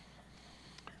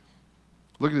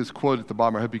 Look at this quote at the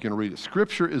bottom. I hope you can read it.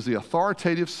 Scripture is the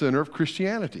authoritative center of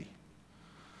Christianity.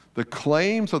 The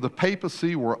claims of the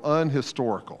papacy were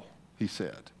unhistorical, he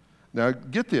said. Now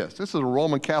get this. This is a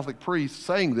Roman Catholic priest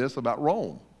saying this about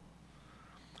Rome.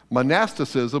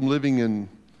 Monasticism, living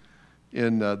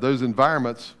in those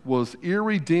environments, was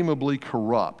irredeemably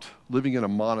corrupt, living in a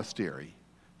monastery.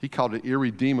 He called it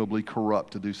irredeemably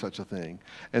corrupt to do such a thing.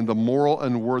 And the moral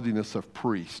unworthiness of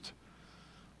priests.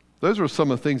 Those were some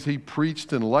of the things he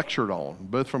preached and lectured on,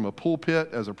 both from a pulpit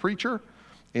as a preacher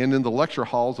and in the lecture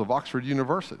halls of Oxford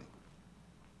University.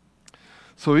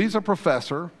 So he's a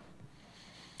professor.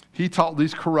 He taught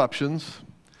these corruptions,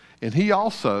 and he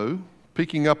also,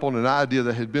 picking up on an idea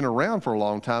that had been around for a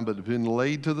long time but had been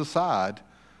laid to the side,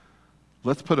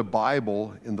 let's put a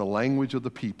Bible in the language of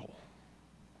the people.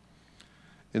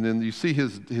 And then you see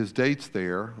his dates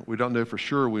there. We don't know for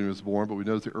sure when he was born, but we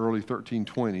know it's the early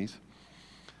 1320s.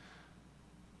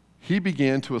 He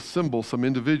began to assemble some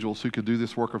individuals who could do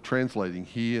this work of translating,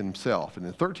 he himself. And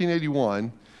in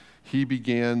 1381, he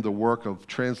began the work of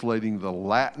translating the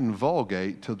Latin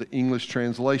Vulgate to the English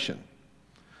translation,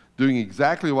 doing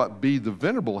exactly what Bede the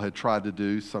Venerable had tried to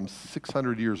do some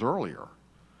 600 years earlier.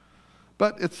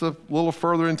 But it's a little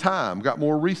further in time, got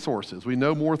more resources. We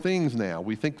know more things now.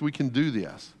 We think we can do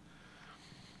this.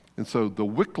 And so the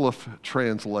Wycliffe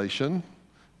translation,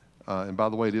 and by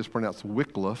the way, it is pronounced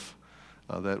Wycliffe,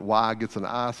 that Y gets an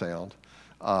I sound,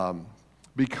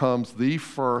 becomes the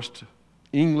first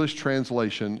English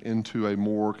translation into a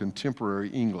more contemporary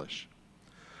English.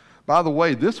 By the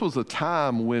way, this was a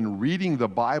time when reading the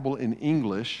Bible in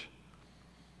English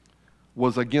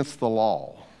was against the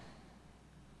law.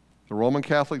 The Roman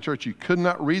Catholic Church, you could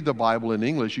not read the Bible in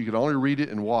English. You could only read it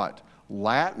in what?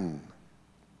 Latin.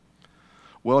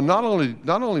 Well, not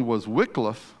only was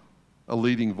Wycliffe a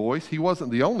leading voice, he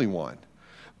wasn't the only one.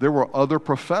 There were other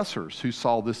professors who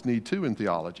saw this need too in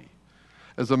theology.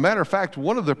 As a matter of fact,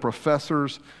 one of the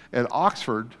professors at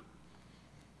Oxford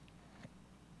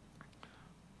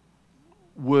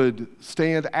would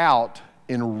stand out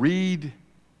and read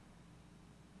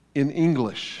in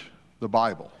English the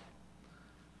Bible.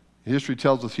 History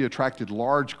tells us he attracted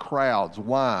large crowds.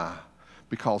 Why?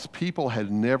 Because people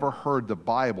had never heard the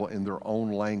Bible in their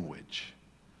own language.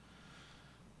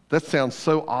 That sounds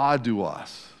so odd to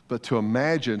us, but to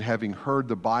imagine having heard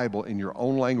the Bible in your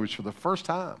own language for the first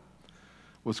time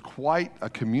was quite a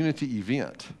community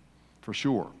event, for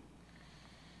sure.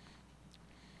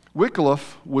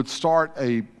 Wycliffe would start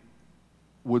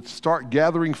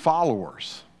gathering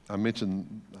followers. I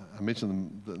mentioned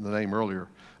the name earlier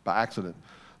by accident.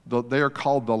 They are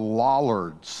called the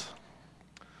Lollards.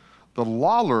 The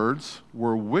Lollards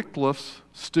were Wycliffe's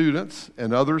students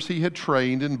and others he had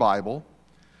trained in Bible.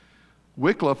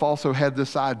 Wycliffe also had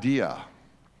this idea.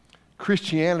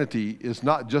 Christianity is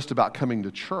not just about coming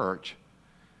to church.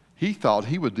 He thought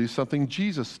he would do something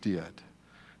Jesus did.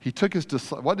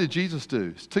 What did Jesus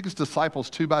do? He took his disciples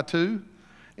 2 by 2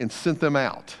 and sent them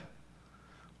out.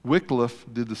 Wycliffe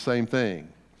did the same thing.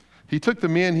 He took the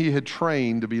men he had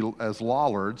trained to be as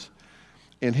Lollards,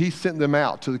 and he sent them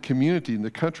out to the community in the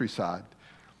countryside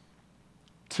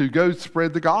to go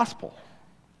spread the gospel,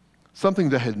 something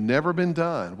that had never been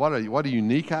done. What a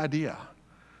unique idea,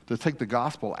 to take the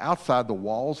gospel outside the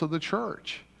walls of the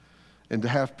church and to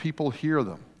have people hear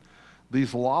them.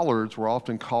 These Lollards were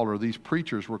often called, or these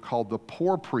preachers were called the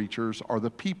poor preachers or the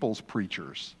people's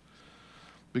preachers.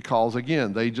 Because,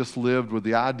 again, they just lived with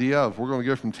the idea of we're going to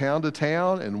go from town to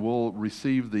town and we'll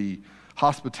receive the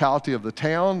hospitality of the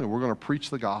town and we're going to preach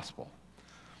the gospel.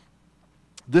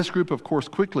 This group, of course,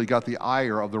 quickly got the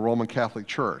ire of the Roman Catholic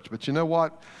Church. But you know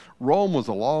what? Rome was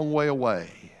a long way away.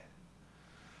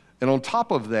 And on top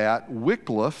of that,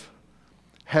 Wycliffe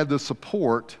had the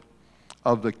support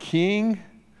of the king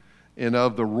and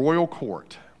of the royal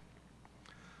court.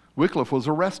 Wycliffe was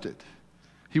arrested.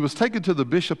 He was taken to the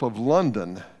Bishop of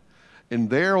London, and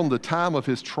there on the time of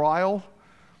his trial,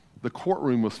 the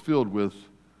courtroom was filled with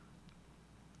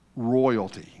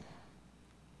royalty.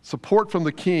 Support from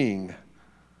the king,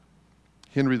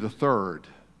 Henry III,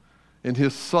 and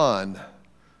his son,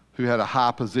 who had a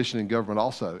high position in government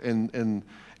also. And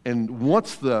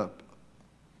once the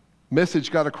message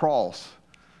got across,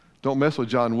 don't mess with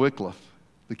John Wycliffe,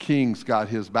 the king's got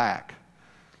his back.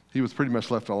 He was pretty much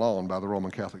left alone by the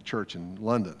Roman Catholic Church in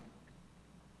London.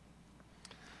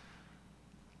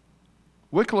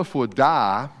 Wycliffe would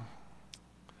die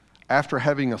after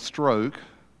having a stroke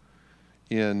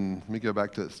in, let me go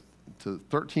back to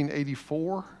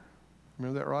 1384.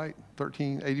 Remember that right?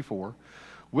 1384.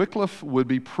 Wycliffe would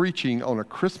be preaching on a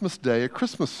Christmas day, a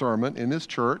Christmas sermon in his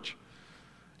church,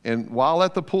 and while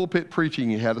at the pulpit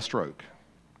preaching, he had a stroke.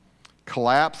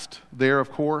 Collapsed there,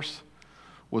 of course,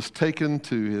 was taken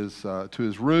to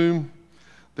his room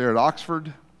there at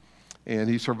Oxford, and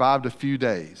he survived a few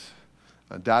days.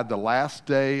 Died the last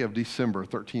day of December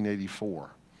 1384.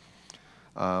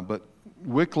 But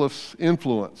Wycliffe's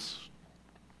influence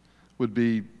would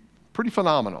be pretty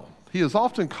phenomenal. He is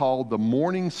often called the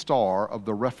morning star of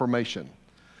the Reformation.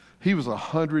 He was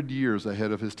 100 years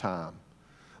ahead of his time.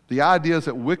 The ideas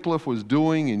that Wycliffe was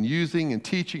doing and using and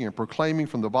teaching and proclaiming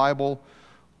from the Bible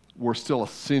were still a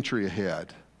century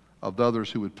ahead of the others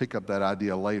who would pick up that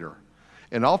idea later.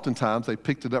 And oftentimes they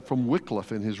picked it up from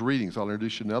Wycliffe in his readings. I'll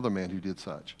introduce you to another man who did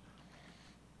such.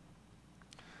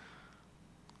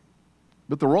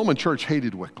 But the Roman Church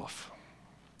hated Wycliffe.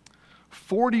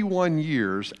 41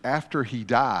 years after he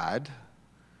died,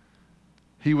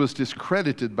 he was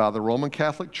discredited by the Roman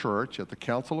Catholic Church at the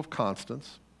Council of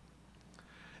Constance.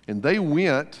 And they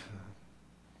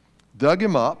dug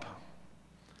him up,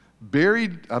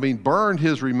 burned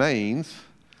his remains,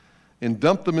 and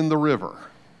dumped them in the river.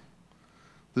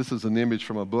 This is an image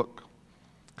from a book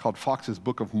called Fox's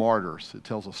Book of Martyrs. It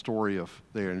tells a story of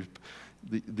there.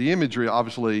 The imagery,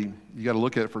 obviously, you got to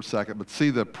look at it for a second, but see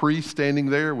the priest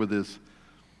standing there with his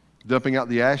dumping out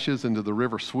the ashes into the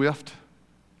river Swift,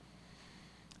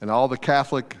 and all the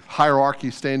Catholic hierarchy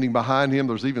standing behind him.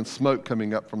 There's even smoke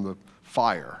coming up from the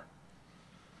fire.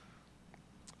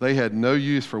 They had no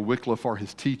use for Wycliffe or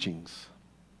his teachings.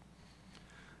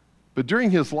 But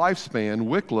during his lifespan,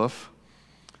 Wycliffe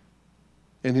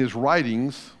and his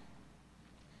writings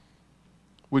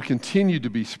would continue to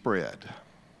be spread.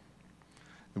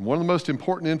 And one of the most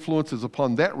important influences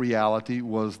upon that reality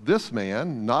was this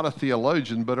man, not a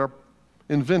theologian, but an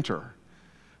inventor.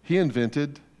 He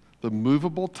invented the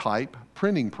movable type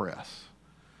printing press,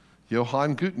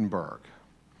 Johann Gutenberg,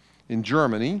 in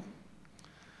Germany.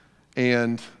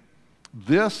 And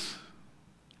this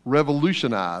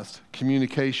revolutionized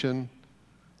communication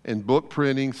and book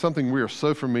printing, something we are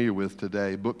so familiar with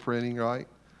today, book printing, right?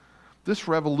 This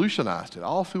revolutionized it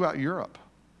all throughout Europe.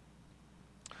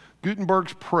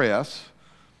 Gutenberg's press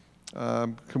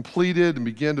completed and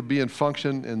began to be in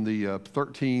function in the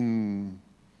 1340s,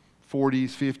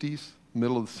 50s,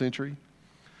 middle of the century,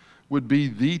 would be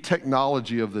the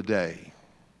technology of the day.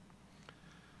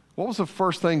 What was the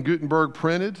first thing Gutenberg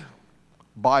printed?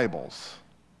 Bibles.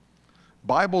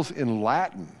 Bibles in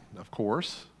Latin, of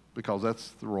course, because that's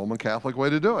the Roman Catholic way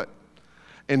to do it.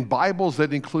 And Bibles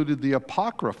that included the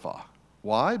Apocrypha.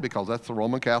 Why? Because that's the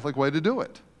Roman Catholic way to do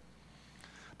it.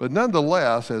 But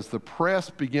nonetheless, as the press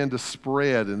began to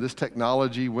spread and this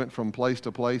technology went from place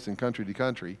to place and country to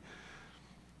country,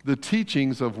 the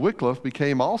teachings of Wycliffe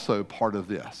became also part of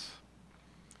this.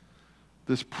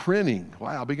 This printing,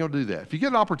 wow, being able to do that. If you get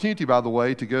an opportunity, by the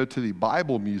way, to go to the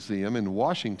Bible Museum in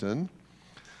Washington,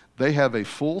 they have a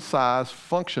full-size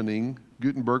functioning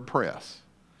Gutenberg press.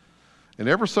 And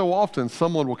ever so often,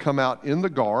 someone will come out in the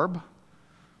garb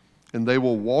and they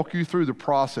will walk you through the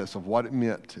process of what it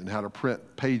meant and how to print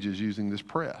pages using this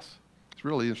press. It's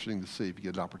really interesting to see if you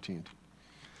get an opportunity.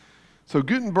 So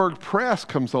Gutenberg press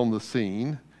comes on the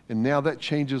scene, and now that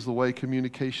changes the way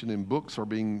communication and books are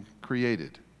being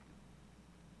created.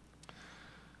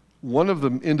 One of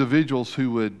the individuals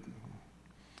who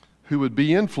would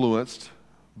be influenced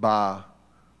by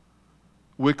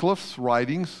Wycliffe's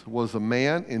writings was a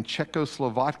man in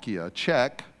Czechoslovakia, a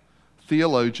Czech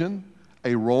theologian,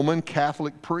 a Roman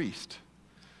Catholic priest.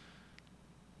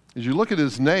 As you look at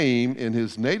his name in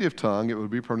his native tongue, it would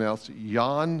be pronounced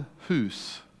Jan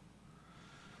Hus.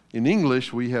 In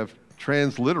English, we have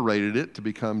transliterated it to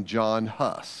become John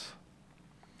Huss.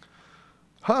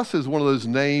 Huss is one of those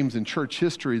names in church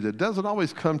history that doesn't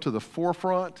always come to the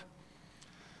forefront,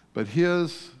 but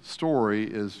his story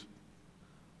is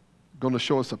going to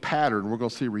show us a pattern we're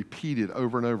going to see repeated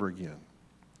over and over again.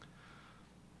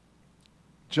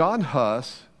 John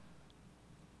Huss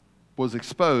was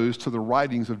exposed to the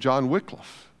writings of John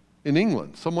Wycliffe in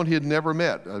England, someone he had never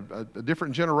met, a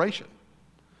different generation.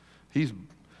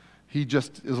 He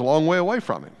just is a long way away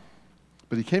from him.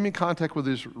 But he came in contact with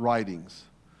his writings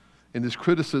and his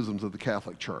criticisms of the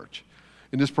Catholic Church,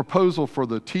 and his proposal for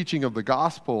the teaching of the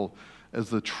gospel as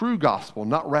the true gospel,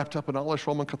 not wrapped up in all this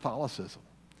Roman Catholicism.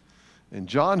 And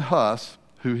John Huss,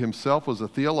 who himself was a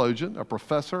theologian, a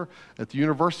professor at the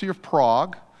University of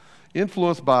Prague,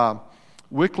 influenced by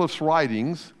Wycliffe's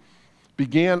writings,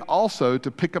 began also to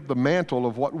pick up the mantle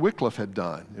of what Wycliffe had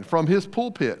done. And from his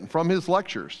pulpit and from his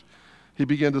lectures, he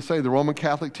began to say the Roman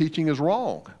Catholic teaching is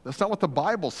wrong. That's not what the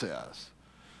Bible says.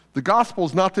 The gospel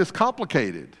is not this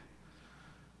complicated.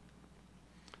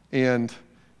 And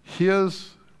his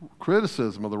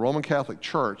criticism of the Roman Catholic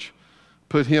Church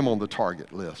put him on the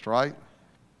target list, right?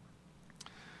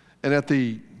 And at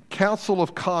the Council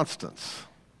of Constance,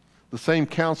 the same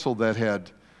council that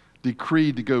had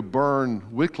decreed to go burn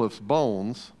Wycliffe's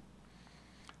bones,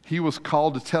 he was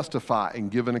called to testify and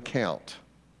give an account.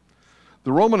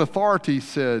 The Roman authorities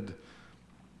said,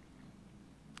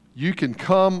 you can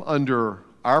come under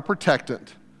our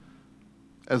protectant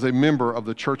as a member of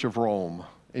the Church of Rome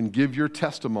and give your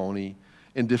testimony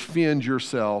and defend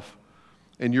yourself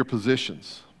and your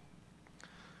positions.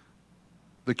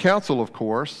 The council, of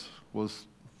course, was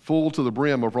full to the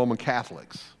brim of Roman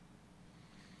Catholics.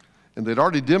 And they'd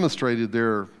already demonstrated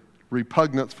their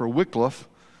repugnance for Wycliffe,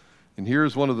 and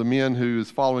here's one of the men who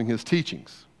is following his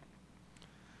teachings.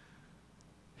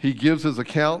 He gives his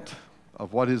account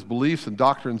of what his beliefs and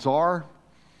doctrines are,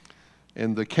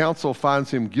 and the council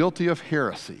finds him guilty of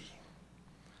heresy,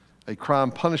 a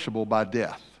crime punishable by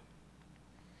death.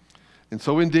 And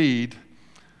so indeed,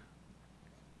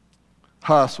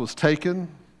 Huss was taken,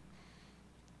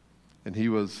 and he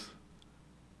was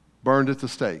burned at the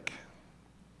stake.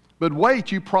 But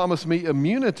wait, you promised me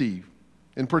immunity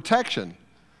and protection.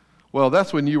 Well,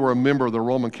 that's when you were a member of the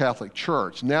Roman Catholic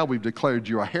Church. Now we've declared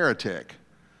you a heretic.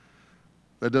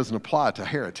 that doesn't apply to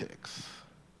heretics.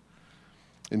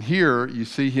 And here you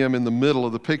see him in the middle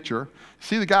of the picture.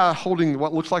 See the guy holding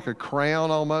what looks like a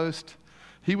crown almost?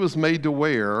 He was made to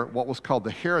wear what was called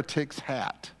the heretic's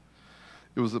hat.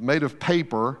 It was made of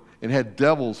paper and had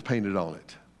devils painted on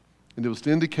it. And it was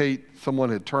to indicate someone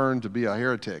had turned to be a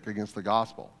heretic against the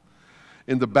gospel.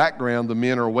 In the background, the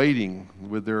men are waiting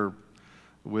with their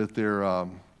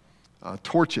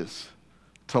torches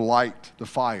to light the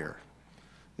fire.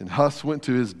 And Huss went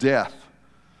to his death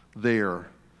there,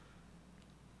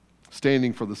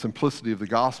 standing for the simplicity of the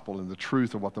gospel and the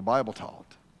truth of what the Bible taught.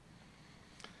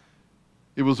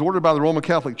 It was ordered by the Roman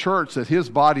Catholic Church that his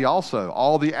body also,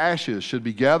 all the ashes, should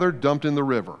be gathered, dumped in the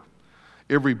river.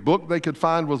 Every book they could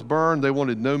find was burned. They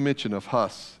wanted no mention of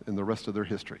Huss in the rest of their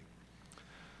history.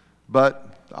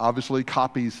 But obviously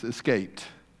copies escaped,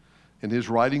 and his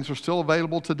writings are still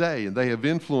available today, and they have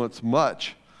influenced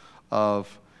much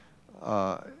of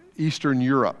Eastern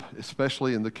Europe,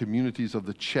 especially in the communities of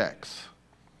the Czechs.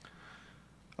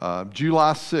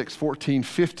 July 6,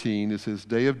 1415 is his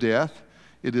day of death.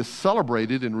 It is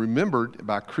celebrated and remembered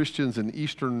by Christians in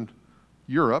Eastern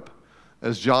Europe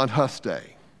as John Huss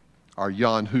Day, or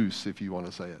Jan Hus, if you want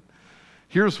to say it.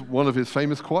 Here's one of his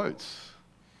famous quotes.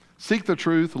 Seek the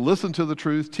truth, listen to the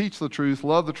truth, teach the truth,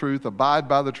 love the truth, abide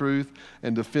by the truth,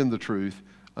 and defend the truth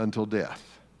until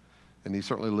death. And he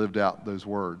certainly lived out those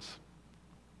words.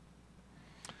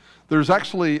 There's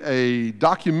actually a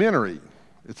documentary.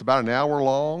 It's about an hour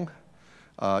long.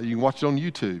 You can watch it on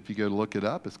YouTube if you go to look it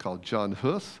up. It's called John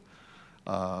Hus,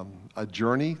 A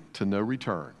Journey to No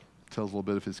Return. It tells a little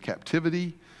bit of his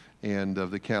captivity and of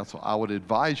the council. I would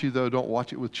advise you, though, don't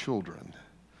watch it with children.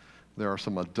 There are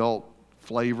some adult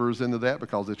flavors into that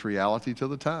because it's reality to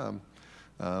the time.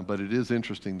 But it is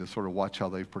interesting to sort of watch how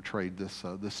they've portrayed this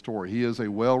story. He is a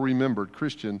well-remembered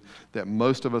Christian that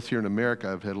most of us here in America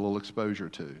have had a little exposure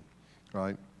to,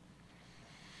 right?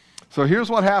 So here's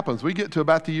what happens. We get to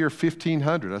about the year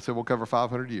 1500. I said we'll cover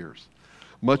 500 years.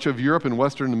 Much of Europe and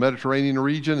Western Mediterranean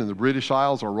region and the British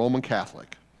Isles are Roman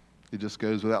Catholic. It just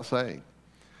goes without saying.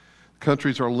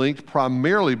 Countries are linked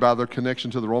primarily by their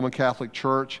connection to the Roman Catholic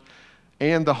Church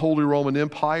and the Holy Roman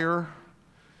Empire.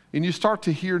 And you start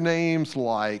to hear names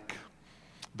like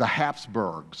the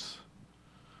Habsburgs,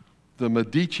 the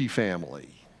Medici family,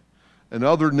 and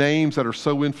other names that are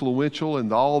so influential,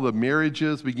 and all the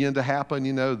marriages begin to happen.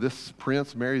 You know, this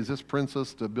prince marries this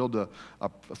princess to build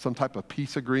some type of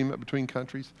peace agreement between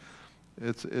countries.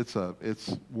 It's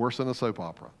worse than a soap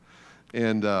opera.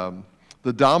 And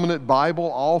the dominant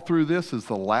Bible all through this is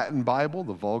the Latin Bible,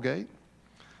 the Vulgate.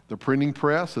 The printing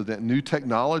press, so that new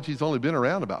technology has only been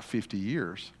around about 50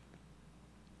 years.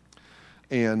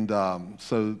 And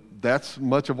so that's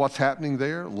much of what's happening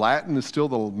there. Latin is still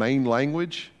the main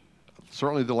language,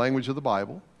 certainly the language of the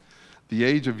Bible. The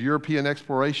age of European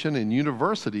exploration in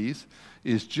universities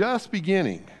is just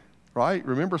beginning, right?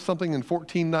 Remember something in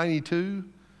 1492,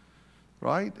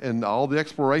 right? And all the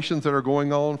explorations that are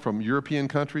going on from European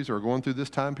countries are going through this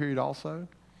time period also.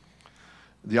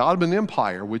 The Ottoman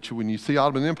Empire, which when you see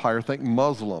Ottoman Empire, think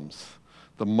Muslims.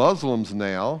 The Muslims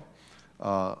now,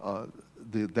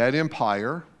 that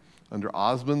empire under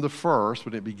Osman I,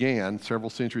 when it began several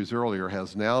centuries earlier,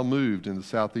 has now moved into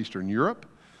southeastern Europe,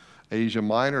 Asia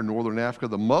Minor, northern Africa.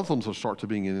 The Muslims will start to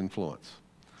be an influence.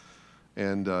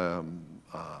 And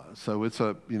so it's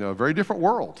a very different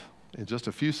world. In just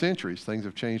a few centuries, things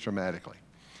have changed dramatically.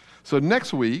 So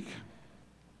next week,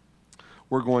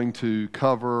 we're going to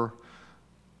cover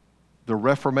the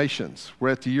Reformations. We're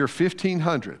at the year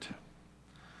 1500.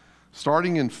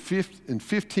 Starting in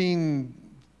 15,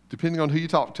 depending on who you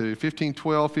talk to,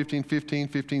 1512, 1515,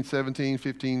 1517,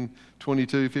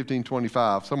 1522,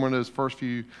 1525, somewhere in those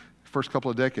first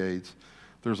couple of decades,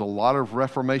 there's a lot of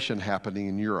Reformation happening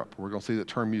in Europe. We're going to see that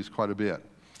term used quite a bit.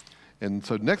 And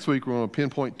so next week, we're going to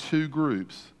pinpoint two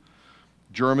groups.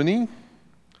 Germany,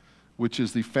 which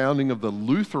is the founding of the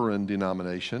Lutheran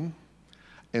denomination,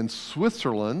 and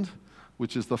Switzerland,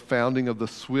 which is the founding of the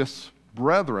Swiss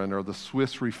Brethren, or the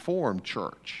Swiss Reformed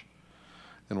Church.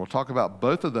 And we'll talk about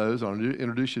both of those. I'm going to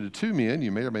introduce you to two men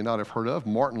you may or may not have heard of.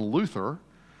 Martin Luther,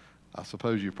 I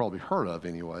suppose you've probably heard of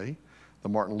anyway, the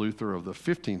Martin Luther of the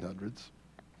 1500s,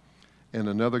 and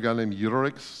another guy named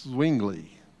Ulrich Zwingli,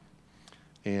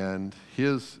 and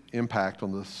his impact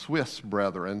on the Swiss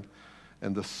Brethren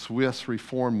and the Swiss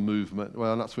Reform movement.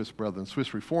 Well, not Swiss Brethren,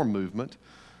 Swiss Reform movement.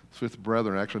 Swiss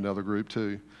Brethren, actually another group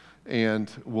too.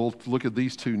 And we'll look at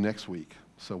these two next week.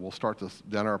 So we'll start this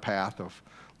down our path of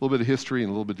a little bit of history and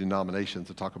a little bit of denominations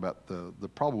to talk about the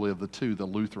probably of the two, the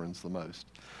Lutherans the most.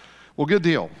 Well, good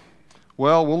deal.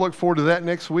 Well, we'll look forward to that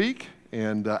next week.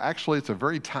 And actually, it's a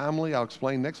very timely, I'll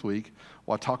explain next week,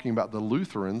 while talking about the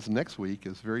Lutherans next week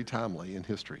is very timely in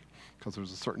history, because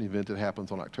there's a certain event that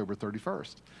happens on October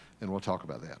 31st, and we'll talk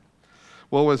about that.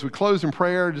 Well, as we close in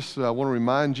prayer, just want to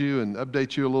remind you and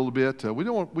update you a little bit. We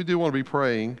do want to be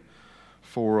praying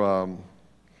for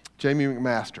Jamie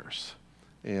McMasters,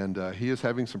 and he is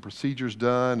having some procedures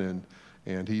done,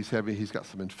 and he's got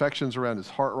some infections around his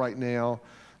heart right now.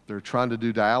 They're trying to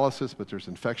do dialysis, but there's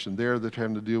infection there that they're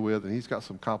having to deal with, and he's got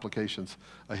some complications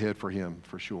ahead for him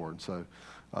for sure. And so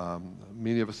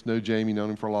many of us know Jamie,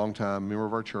 known him for a long time, member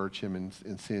of our church, him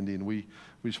and Cindy, and we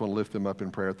just want to lift them up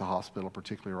in prayer at the hospital,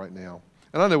 particularly right now.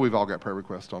 And I know we've all got prayer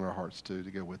requests on our hearts too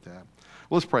to go with that.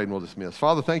 Well, let's pray and we'll dismiss.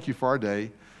 Father, thank you for our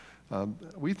day.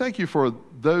 We thank you for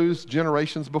those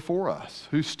generations before us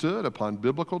who stood upon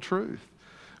biblical truth.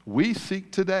 We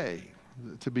seek today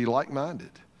to be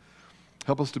like-minded.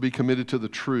 Help us to be committed to the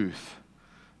truth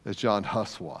as John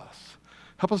Huss was.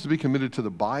 Help us to be committed to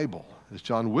the Bible as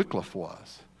John Wycliffe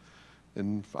was.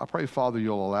 And I pray, Father,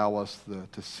 you'll allow us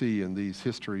to see in these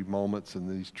history moments and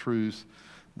these truths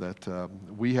that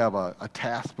we have a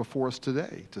task before us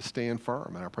today to stand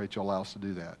firm. And I pray that you'll allow us to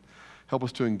do that. Help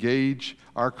us to engage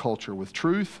our culture with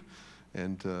truth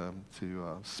and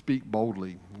to speak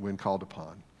boldly when called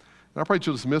upon. And I pray that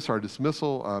you'll bless our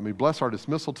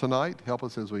dismissal tonight. Help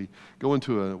us as we go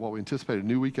into what we anticipate a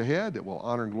new week ahead that will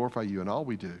honor and glorify you in all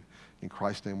we do. In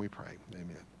Christ's name we pray.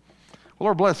 Amen. Well,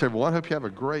 Lord bless everyone. Hope you have a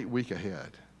great week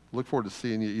ahead. Look forward to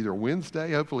seeing you either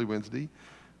Wednesday, hopefully Wednesday,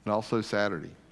 and also Saturday.